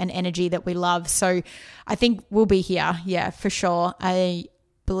and energy that we love. So I think we'll be here. Yeah, for sure. I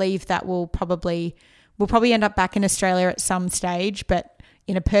believe that we'll probably end up back in Australia at some stage, but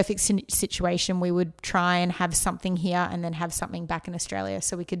in a perfect situation, we would try and have something here and then have something back in Australia,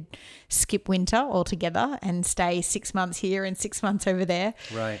 so we could skip winter altogether and stay 6 months here and 6 months over there.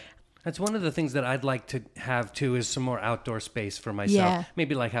 Right. That's one of the things that I'd like to have too, is some more outdoor space for myself. Yeah.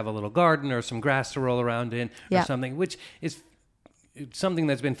 Maybe like have a little garden or some grass to roll around in or something, which is something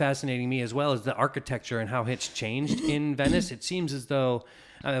that's been fascinating me as well, is the architecture and how it's changed in Venice. It seems as though,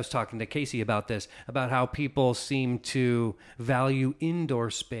 I was talking to Casey about this, about how people seem to value indoor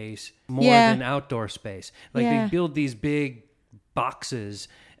space more than outdoor space. Like they build these big boxes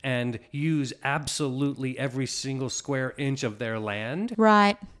and use absolutely every single square inch of their land.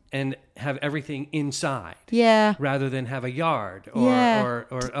 Right. And have everything inside. Yeah. Rather than have a yard or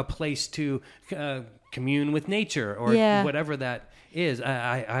a place to commune with nature or whatever that is.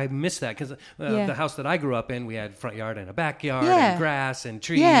 I miss that because the house that I grew up in, we had front yard and a backyard and grass and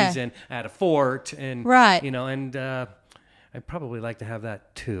trees and I had a fort and and I'd probably like to have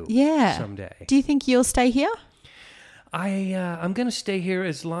that too someday. Do you think you'll stay here? I'm going to stay here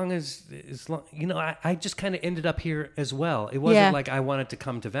as long as I just kind of ended up here as well. It wasn't like I wanted to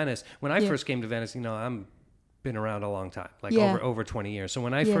come to Venice. When I first came to Venice, I'm been around a long time, like over 20 years. So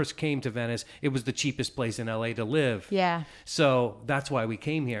when I first came to Venice, it was the cheapest place in LA to live. Yeah. So that's why we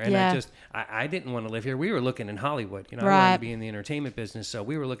came here. And I didn't want to live here. We were looking in Hollywood. I wanted to be in the entertainment business. So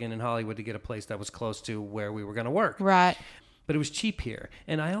we were looking in Hollywood to get a place that was close to where we were going to work. Right. But it was cheap here.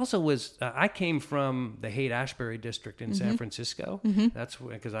 And I also was, I came from the Haight-Ashbury district in San Francisco. That's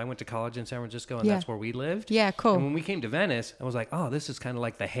because I went to college in San Francisco and that's where we lived. Yeah, cool. And when we came to Venice, I was like, oh, this is kind of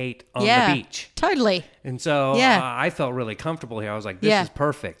like the Haight on the beach. Totally. And so I felt really comfortable here. I was like, this is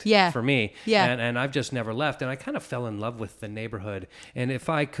perfect for me. Yeah. And I've just never left. And I kind of fell in love with the neighborhood. And if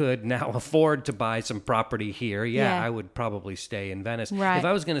I could now afford to buy some property here, I would probably stay in Venice. Right. If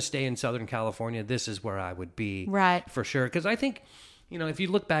I was going to stay in Southern California, this is where I would be for sure. Because I think, if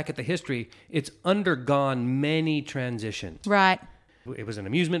you look back at the history, it's undergone many transitions. Right. It was an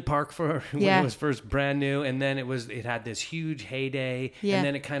amusement park when it was first brand new, and then it had this huge heyday, and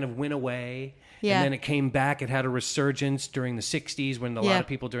then it kind of went away. Yeah. And then it came back. It had a resurgence during the 60s when a lot of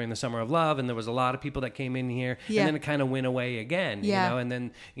people during the Summer of Love, and there was a lot of people that came in here. And then it kind of went away again, and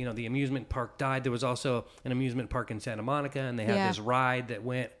then, the amusement park died. There was also an amusement park in Santa Monica, and they had this ride that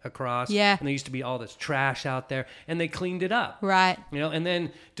went across. Yeah. And there used to be all this trash out there, and they cleaned it up. Right. And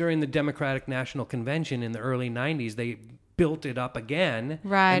then during the Democratic National Convention in the early 90s, they built it up again,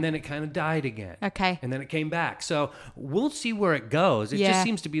 and then it kind of died again. Okay. And then it came back. So we'll see where it goes. It just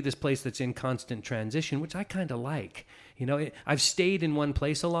seems to be this place that's in constant transition, which I kind of like. I've stayed in one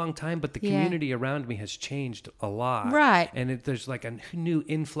place a long time, but the community around me has changed a lot. Right. And there's like a new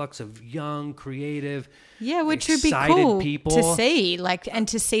influx of young, creative, which would be cool people to see, and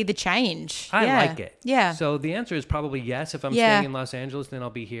to see the change. I like it. Yeah. So the answer is probably yes. If I'm staying in Los Angeles, then I'll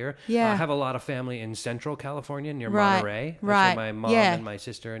be here. Yeah. I have a lot of family in Central California near Monterey. That's where my mom and my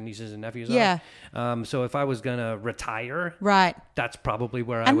sister and nieces and nephews are. So if I was going to retire, that's probably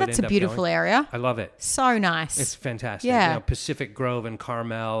where I would end up going. And that's a beautiful area. I love it. So nice. It's fantastic. Yeah. Pacific Grove and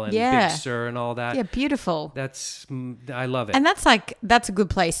Carmel and Big Sur and all that. Yeah, beautiful. I love it. And that's a good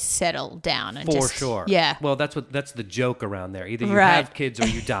place to settle down. And For sure. Yeah. Well, that's the joke around there. Either you have kids or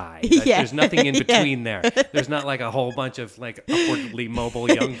you die. There's nothing in between there. There's not like a whole bunch of upwardly mobile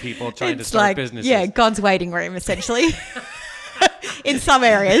young people trying to start businesses. Yeah, God's waiting room, essentially. In some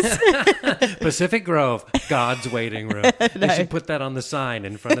areas. Pacific Grove, God's waiting room. They should put that on the sign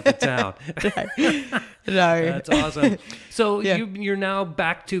in front of the town. No. That's awesome. So you're now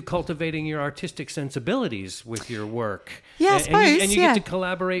back to cultivating your artistic sensibilities with your work. Yeah, I suppose. And you get to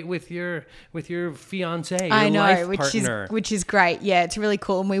collaborate with your fiancé, your life partner. Which is great. Yeah, it's really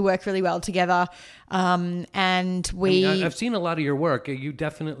cool, and we work really well together. And I've seen a lot of your work. You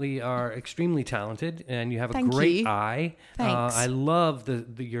definitely are extremely talented, and you have a great eye. Thanks. I love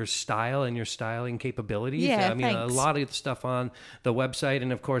your style and your styling capabilities. Yeah, a lot of the stuff on the website,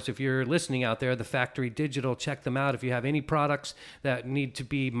 and of course, if you're listening out there, the Factory Digital, check them out. If you have any products that need to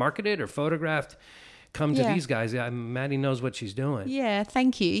be marketed or photographed, come to these guys. Maddie knows what she's doing. Yeah,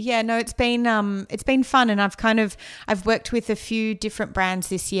 thank you. Yeah, no, it's been fun, and I've worked with a few different brands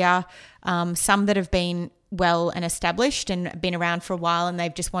this year, some that have been well and established and been around for a while, and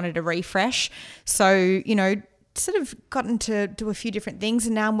they've just wanted a refresh. So, sort of gotten to do a few different things,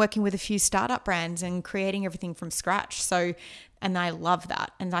 and now I'm working with a few startup brands and creating everything from scratch. So, and I love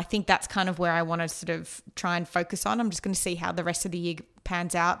that. And I think that's kind of where I want to sort of try and focus on. I'm just going to see how the rest of the year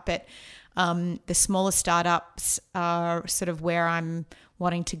pans out. But the smaller startups are sort of where I'm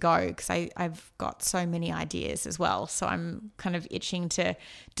wanting to go, because I've got so many ideas as well. So I'm kind of itching to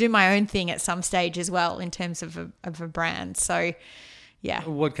do my own thing at some stage as well in terms of a brand. So yeah.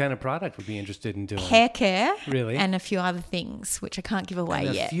 What kind of product would be interested in doing? Hair care. Really? And a few other things, which I can't give away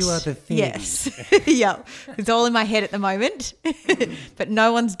yet. A few other things. Yes. Yeah. It's all in my head at the moment, but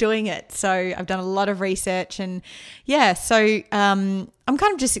no one's doing it. So I've done a lot of research, and yeah, so I'm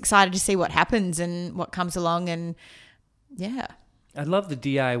kind of just excited to see what happens and what comes along, and yeah. I love the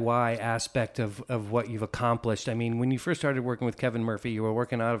DIY aspect of what you've accomplished. I mean, when you first started working with Kevin Murphy, you were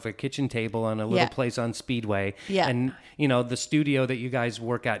working out of a kitchen table on a little place on Speedway. Yeah. And, the studio that you guys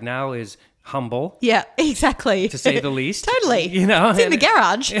work at now is humble. Yeah, exactly. To say the least. Totally. It's in the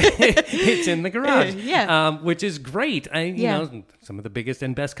garage. It's in the garage. Yeah. Which is great. Some of the biggest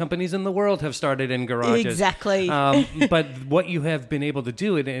and best companies in the world have started in garages. Exactly. But what you have been able to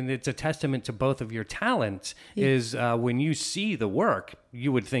do, and it's a testament to both of your talents, is when you see the work,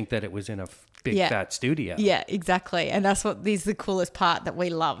 you would think that it was in a big fat studio. Yeah, exactly. And that's what is the coolest part that we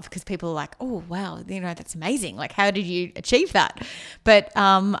love, because people are like, oh, wow, that's amazing. Like, how did you achieve that? But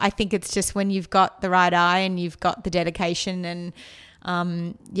I think it's just when you've got the right eye and you've got the dedication, and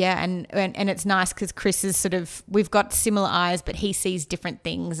and it's nice because Chris is we've got similar eyes, but he sees different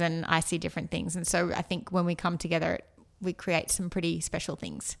things and I see different things. And so I think when we come together, we create some pretty special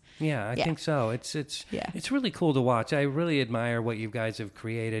things. Yeah, I think so. It's really cool to watch. I really admire what you guys have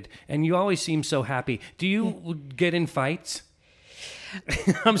created, and you always seem so happy. Do you get in fights?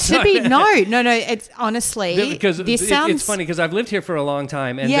 I'm sorry. No. It's honestly because it's funny because I've lived here for a long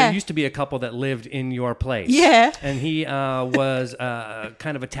time, and there used to be a couple that lived in your place. Yeah, and he was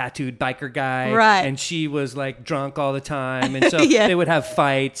kind of a tattooed biker guy, right? And she was like drunk all the time, and so they would have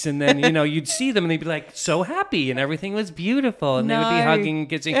fights, and then you'd see them, and they'd be like so happy, and everything was beautiful, and they would be hugging and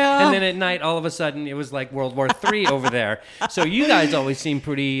kissing, and then at night, all of a sudden, it was like World War III over there. So you guys always seem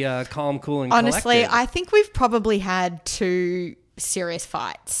pretty calm, cool, and honestly, collected. I think we've probably had 2 serious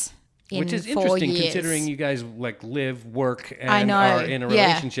fights which is 4 interesting years. Considering you guys live, work, and are in a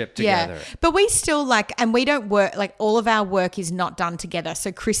relationship together. Yeah. But we still and we don't work, all of our work is not done together.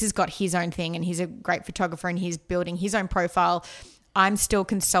 So Chris has got his own thing, and he's a great photographer, and he's building his own profile. I'm still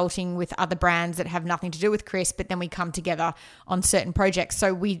consulting with other brands that have nothing to do with Chris, but then we come together on certain projects.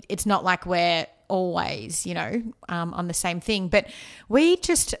 So it's not like we're always, on the same thing, but we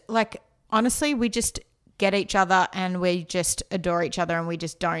just honestly, we just get each other, and we just adore each other, and we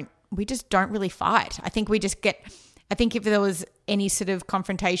just don't really fight. I think if there was any sort of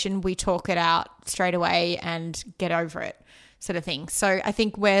confrontation, we talk it out straight away and get over it, sort of thing. So I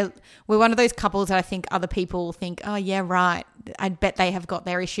think we're one of those couples that I think other people think, oh yeah, right, I bet they have got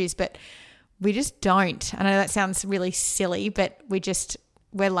their issues, but we just don't. I know that sounds really silly, but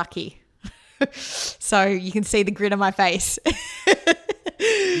we're lucky. So you can see the grin on my face.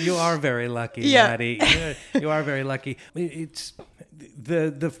 You are very lucky, Maddie. You are very lucky. It's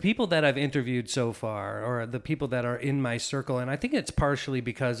the people that I've interviewed so far, or the people that are in my circle, and I think it's partially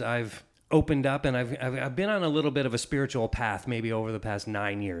because I've opened up, and I've been on a little bit of a spiritual path maybe over the past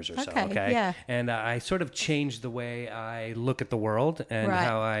 9 years or so. Okay. Yeah. And I sort of changed the way I look at the world and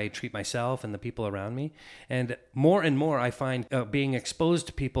how I treat myself and the people around me. And more I find being exposed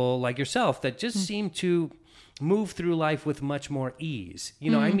to people like yourself that just seem to move through life with much more ease.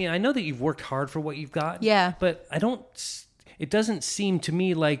 I mean, I know that you've worked hard for what you've got. Yeah. But it doesn't seem to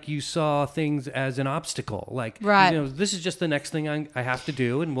me like you saw things as an obstacle. This is just the next thing I have to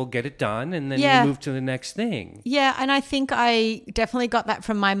do, and we'll get it done, and then you move to the next thing. Yeah, and I think I definitely got that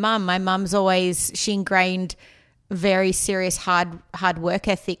from my mum. My mum's she ingrained very serious hard work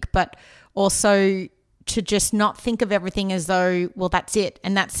ethic, but also to just not think of everything as though, well, that's it,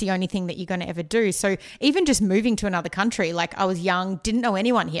 and that's the only thing that you're going to ever do. So even just moving to another country, I was young, didn't know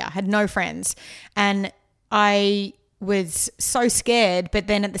anyone here, had no friends, and I was so scared, but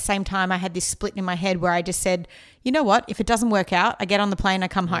then at the same time I had this split in my head where I just said, you know what, if it doesn't work out, I get on the plane, I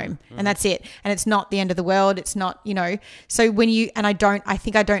come home, and that's it. And it's not the end of the world. It's not, so when I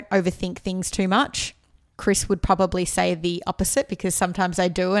think I don't overthink things too much, Chris would probably say the opposite, because sometimes I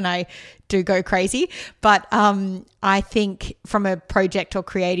do and I do go crazy. But I think from a project or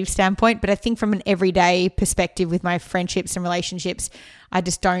creative standpoint, but I think from an everyday perspective with my friendships and relationships, I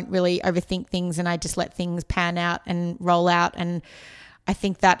just don't really overthink things and I just let things pan out and roll out. And I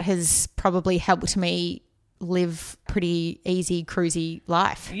think that has probably helped me live pretty easy, cruisy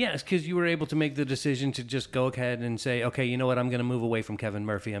life. Yes, because you were able to make the decision to just go ahead and say, okay, you know what, I'm going to move away from Kevin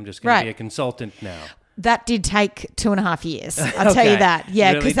Murphy. I'm just going to be a consultant now. That did take 2.5 years. I'll tell you that.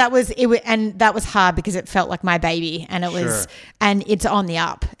 Yeah, because that was hard because it felt like my baby, and it was, and it's on the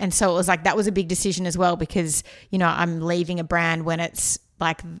up. And so it was like, that was a big decision as well, because, you know, I'm leaving a brand when it's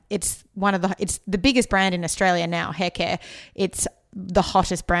like, it's the biggest brand in Australia now, hair care. It's the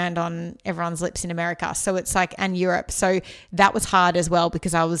hottest brand on everyone's lips in America. So it's like, and Europe. So that was hard as well,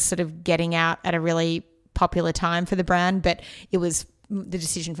 because I was sort of getting out at a really popular time for the brand, but it was the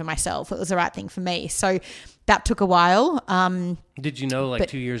decision for myself. It was the right thing for me. So that took a while. Did you know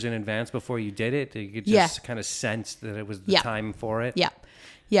 2 years in advance before you did it? You could just kind of sense that it was the time for it? Yeah.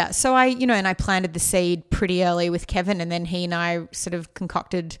 Yeah. So I planted the seed pretty early with Kevin, and then he and I sort of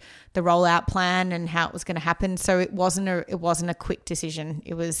concocted the rollout plan and how it was going to happen. So it wasn't a quick decision.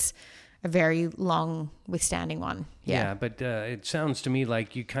 It was a very long withstanding one. Yeah. But it sounds to me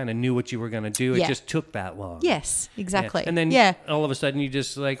like you kind of knew what you were going to do. It just took that long. Yes, exactly. Yeah. And then all of a sudden you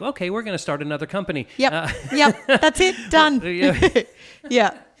just like, okay, we're going to start another company. Yep. Yep. That's it. Done.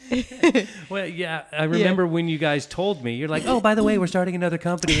 Yeah. Well, yeah, I remember when you guys told me, you're like, oh, by the way, we're starting another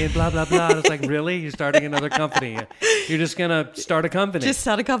company and blah, blah, blah. I was like, really? You're starting another company? You're just going to start a company? Just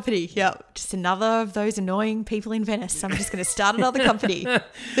start a company, yeah. Just another of those annoying people in Venice. I'm just going to start another company.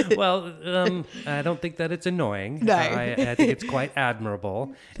 Well, I don't think that it's annoying. No. I think it's quite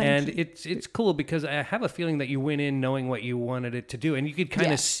admirable. Thank you. It's cool because I have a feeling that you went in knowing what you wanted it to do, and you could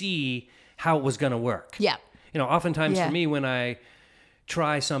kind of see how it was going to work. Yeah. You know, oftentimes for me, when I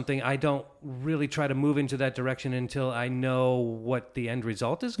try something, I don't really try to move into that direction until I know what the end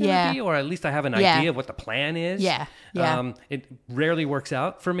result is going to be, or at least I have an idea of what the plan is. Yeah. It rarely works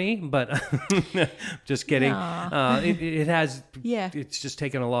out for me, but just kidding. It has. Yeah. It's just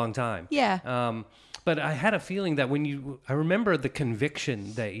taken a long time. Yeah. But I had a feeling that I remember the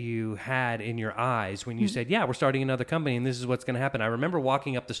conviction that you had in your eyes when you said, yeah, we're starting another company and this is what's going to happen. I remember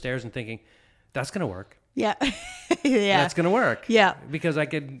walking up the stairs and thinking, that's going to work. Yeah. Yeah. That's going to work. Yeah. Because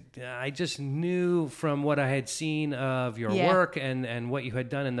I just knew from what I had seen of your work and what you had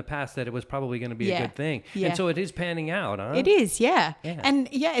done in the past that it was probably going to be a good thing. Yeah. And so it is panning out, huh? It is, yeah. And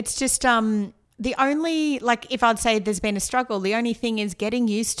it's just the only, if I'd say there's been a struggle, the only thing is getting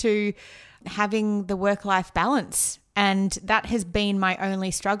used to having the work-life balance. And that has been my only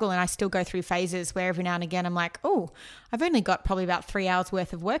struggle. And I still go through phases where every now and again I'm like, oh, I've only got probably about 3 hours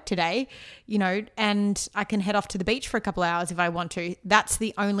worth of work today, and I can head off to the beach for a couple of hours if I want to. That's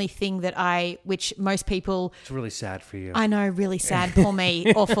the only thing which most people. It's really sad for you. I know, really sad. Poor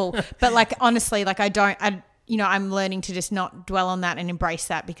me. Awful. But honestly, I'm learning to just not dwell on that and embrace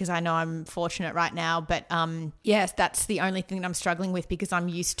that, because I know I'm fortunate right now. But yes, that's the only thing that I'm struggling with, because I'm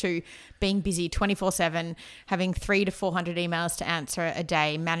used to being busy 24/7, having 300 to 400 emails to answer a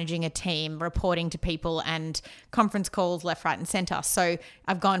day, managing a team, reporting to people, and conference calls left, right, and center. So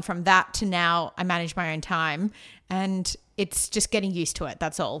I've gone from that to now I manage my own time, and it's just getting used to it.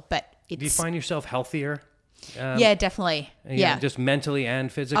 That's all. But do you find yourself healthier? Yeah, definitely. Yeah. Just mentally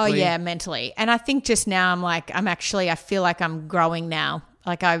and physically? Oh, yeah, mentally. And I think just now I feel like I'm growing now.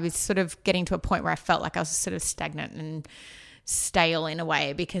 Like I was sort of getting to a point where I felt like I was sort of stagnant and stale in a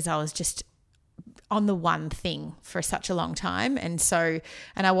way, because I was just on the one thing for such a long time. And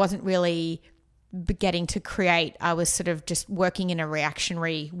I wasn't really getting to create. I was sort of just working in a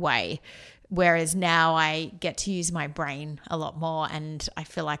reactionary way. Whereas now I get to use my brain a lot more, and I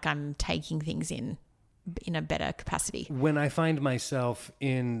feel like I'm taking things in a better capacity. When I find myself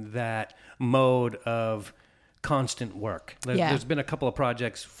in that mode of constant work, there's been a couple of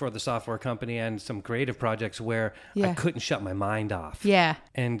projects for the software company and some creative projects where I couldn't shut my mind off. Yeah.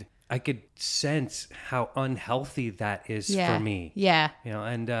 And I could sense how unhealthy that is for me. Yeah.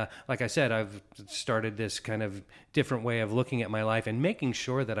 And like I said, I've started this kind of different way of looking at my life and making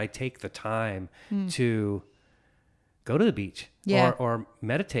sure that I take the time to go to the beach or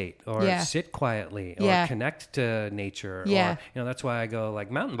meditate or sit quietly or connect to nature. Or, that's why I go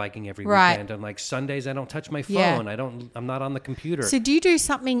mountain biking every weekend. And Sundays, I don't touch my phone. I'm not on the computer. So do you do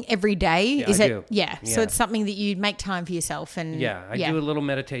something every day? Yeah, I do. Yeah. So it's something that you make time for yourself. And I do a little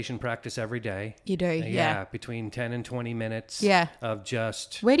meditation practice every day. You do? Yeah. Between 10 and 20 minutes of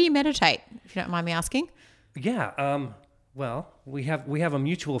just... Where do you meditate, if you don't mind me asking? Yeah. Well, we have a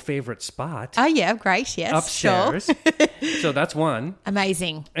mutual favorite spot. Oh, yeah, great, yes. Upstairs. Sure. So that's one.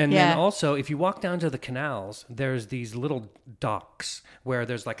 Amazing. And yeah. then also, if you walk down to the canals, there's these little docks where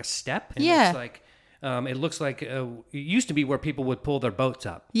there's like a step. And Yeah. It's like, it looks like it used to be where people would pull their boats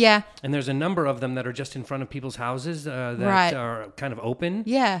up. Yeah. And there's a number of them that are just in front of people's houses that Right. are kind of open.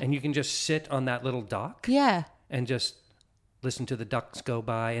 Yeah. And you can just sit on that little dock Yeah. and just listen to the ducks go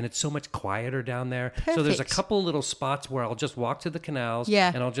by, and it's so much quieter down there. So there's a Perfect. couple little spots where I'll just walk to the canals,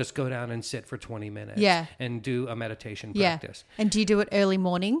 Yeah. and I'll just go down and sit for 20 minutes, Yeah. and do a meditation Yeah. practice. And do you do it early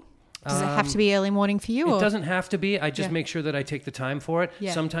morning? Does it have to be early morning for you? It or? doesn't have to be. I just Yeah. make sure that I take the time for it.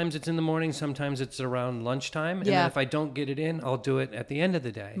 Yeah. Sometimes it's in the morning, sometimes it's around lunchtime, and Yeah. then if I don't get it in, I'll do it at the end of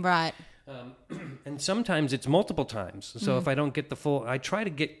the day. Right. And sometimes it's multiple times. So if I don't get the full, I try to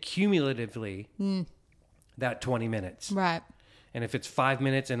get cumulatively that 20 minutes. Right. And if it's 5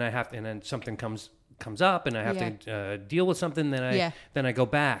 minutes and then something comes up and I have to deal with something, then I go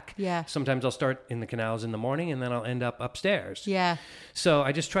back. Yeah. Sometimes I'll start in the canals in the morning and then I'll end up upstairs. Yeah. So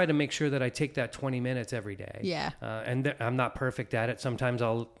I just try to make sure that I take that 20 minutes every day. Yeah. And I'm not perfect at it. Sometimes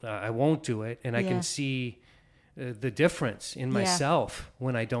I won't do it, and I Yeah. can see the difference in myself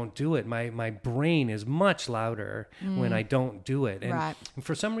when I don't do it. My brain is much louder when I don't do it. And Right.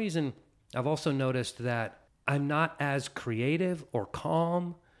 for some reason, I've also noticed that I'm not as creative or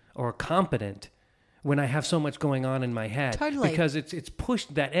calm or competent when I have so much going on in my head. Totally. Because it's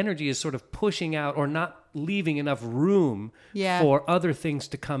pushed, that energy is sort of pushing out or not leaving enough room Yeah. for other things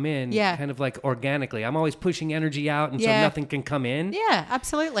to come in, Yeah. kind of like organically. I'm always pushing energy out, and so Yeah. nothing can come in. Yeah,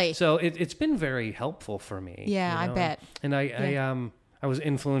 absolutely. So it's been very helpful for me. Yeah, I bet. And I was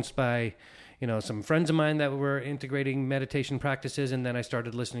influenced by, some friends of mine that were integrating meditation practices, and then I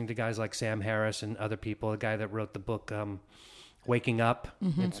started listening to guys like Sam Harris and other people. A guy that wrote the book Waking Up,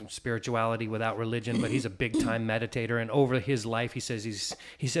 it's spirituality without religion, but he's a big time meditator. And over his life, he says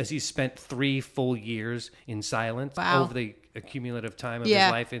he's spent 3 full years in silence. Wow. Over the cumulative time of Yeah,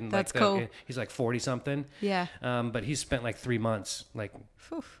 his life. that's cool. He's like 40 something. Yeah. But he's spent like 3 months, like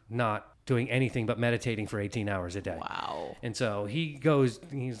Phew. not doing anything but meditating for 18 hours a day. Wow. And so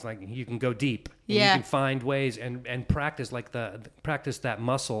he's like, you can go deep. And Yeah. You can find ways and practice practice that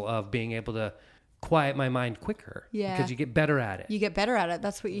muscle of being able to quiet my mind quicker. Yeah. Because you get better at it. You get better at it.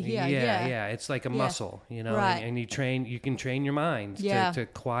 That's what you hear. Yeah. It's like a muscle, Right. and you can train your mind Yeah. to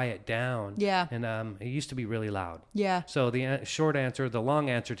quiet down. Yeah. And it used to be really loud. Yeah. So the long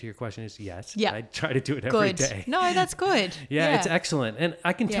answer to your question is yes. Yeah. I try to do it every Good. day. No, that's good. Yeah, it's excellent. And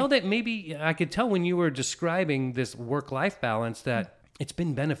I can tell Yeah. that maybe I could tell when you were describing this work-life balance that it's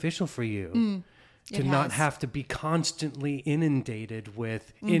been beneficial for you to It not has. have to be constantly inundated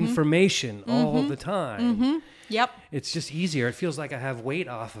with information all the time. Yep. It's just easier. It feels like I have weight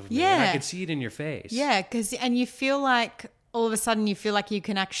off of me. And I Yeah. can see it in your face. Yeah, and you feel like all of a sudden you feel like you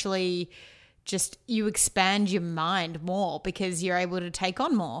can actually you expand your mind more because you're able to take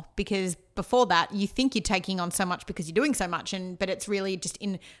on more, because before that you think you're taking on so much because you're doing so much, but it's really just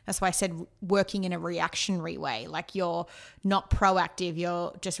that's why I said working in a reactionary way. Like you're not proactive,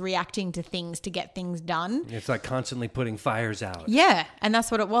 you're just reacting to things to get things done. It's like constantly putting fires out. Yeah, and that's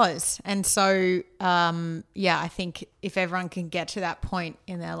what it was. And so I think if everyone can get to that point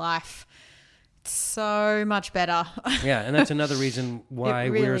in their life, it's so much better. Yeah, and that's another reason why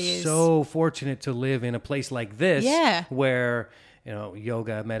really we're is. so fortunate to live in a place like this, Yeah. where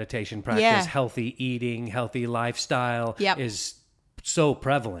yoga, meditation practice, Yeah. healthy eating, healthy lifestyle Yep. is so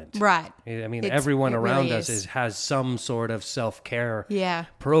prevalent. Right. I mean, It everyone around really us is. has some sort of self-care Yeah.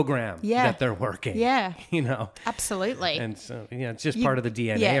 program Yeah. that they're working. Yeah. Absolutely. And so it's just part of the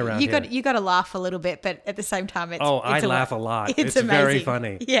DNA yeah, around you here. got you got to laugh a little bit, but at the same time, it's I it's laugh a lot. It's very amazing.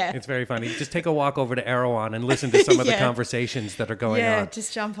 funny. Yeah, It's very funny. Just take a walk over to Erewhon and listen to some of the Yeah. conversations that are going yeah. on.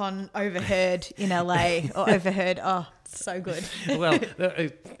 Just jump on Overheard in LA or Overheard. Oh, it's so good. Well,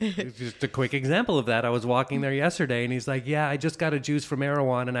 just a quick example of that. I was walking there yesterday, and he's like, "Yeah, I just got a juice from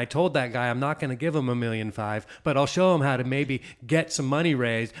Erewhon, and I told that guy I'm not going to give him $1.5 million, but I'll show him how to maybe get some money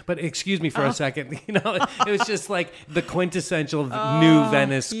raised. But excuse me for a second, it was just like the quintessential new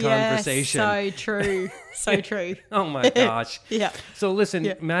Venice conversation. So true. So true. Oh my gosh! Yeah. So listen,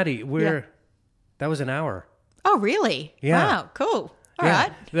 Yeah. Maddie, that was an hour. Oh, really? Yeah. Wow. Cool. All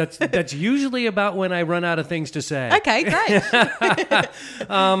right. That's usually about when I run out of things to say. Okay. Great.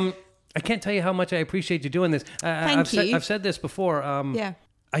 I can't tell you how much I appreciate you doing this. Thank you. I've said this before. Yeah.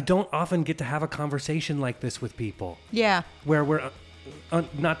 I don't often get to have a conversation like this with people Yeah. where we're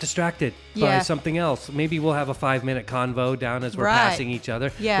not distracted by Yeah. something else. Maybe we'll have a 5-minute convo down as we're Right. passing each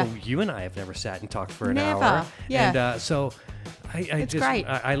other. Yeah. But you and I have never sat and talked for an Never. hour. Yeah. And so It's great.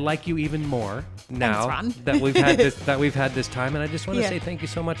 I like you even more now Thanks, Ron. that we've had this time, and I just want to Yeah. say thank you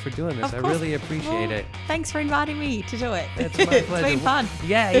so much for doing this. Of I course. really appreciate Well, it. Thanks for inviting me to do it. It's my pleasure. It's been fun.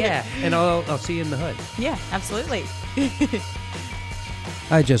 Yeah, and I'll see you in the hood. Yeah, absolutely.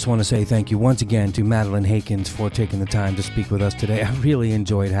 I just want to say thank you once again to Madeline Hakens for taking the time to speak with us today. I really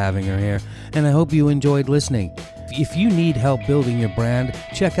enjoyed having her here, and I hope you enjoyed listening. If you need help building your brand,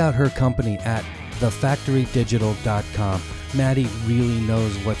 check out her company at thefactorydigital.com. Maddie really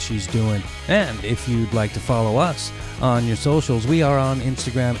knows what she's doing. And if you'd like to follow us on your socials, we are on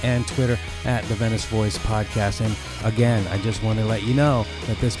Instagram and Twitter at The Venice Voice Podcast. And again, I just want to let you know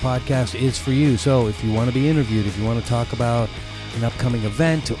that this podcast is for you. So if you want to be interviewed, if you want to talk about an upcoming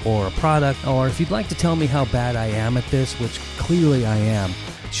event or a product, or if you'd like to tell me how bad I am at this, which clearly I am,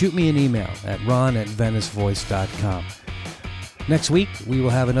 shoot me an email at ron@venicevoice.com. Next week, we will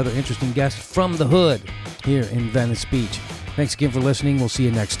have another interesting guest from the hood here in Venice Beach. Thanks again for listening. We'll see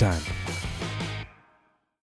you next time.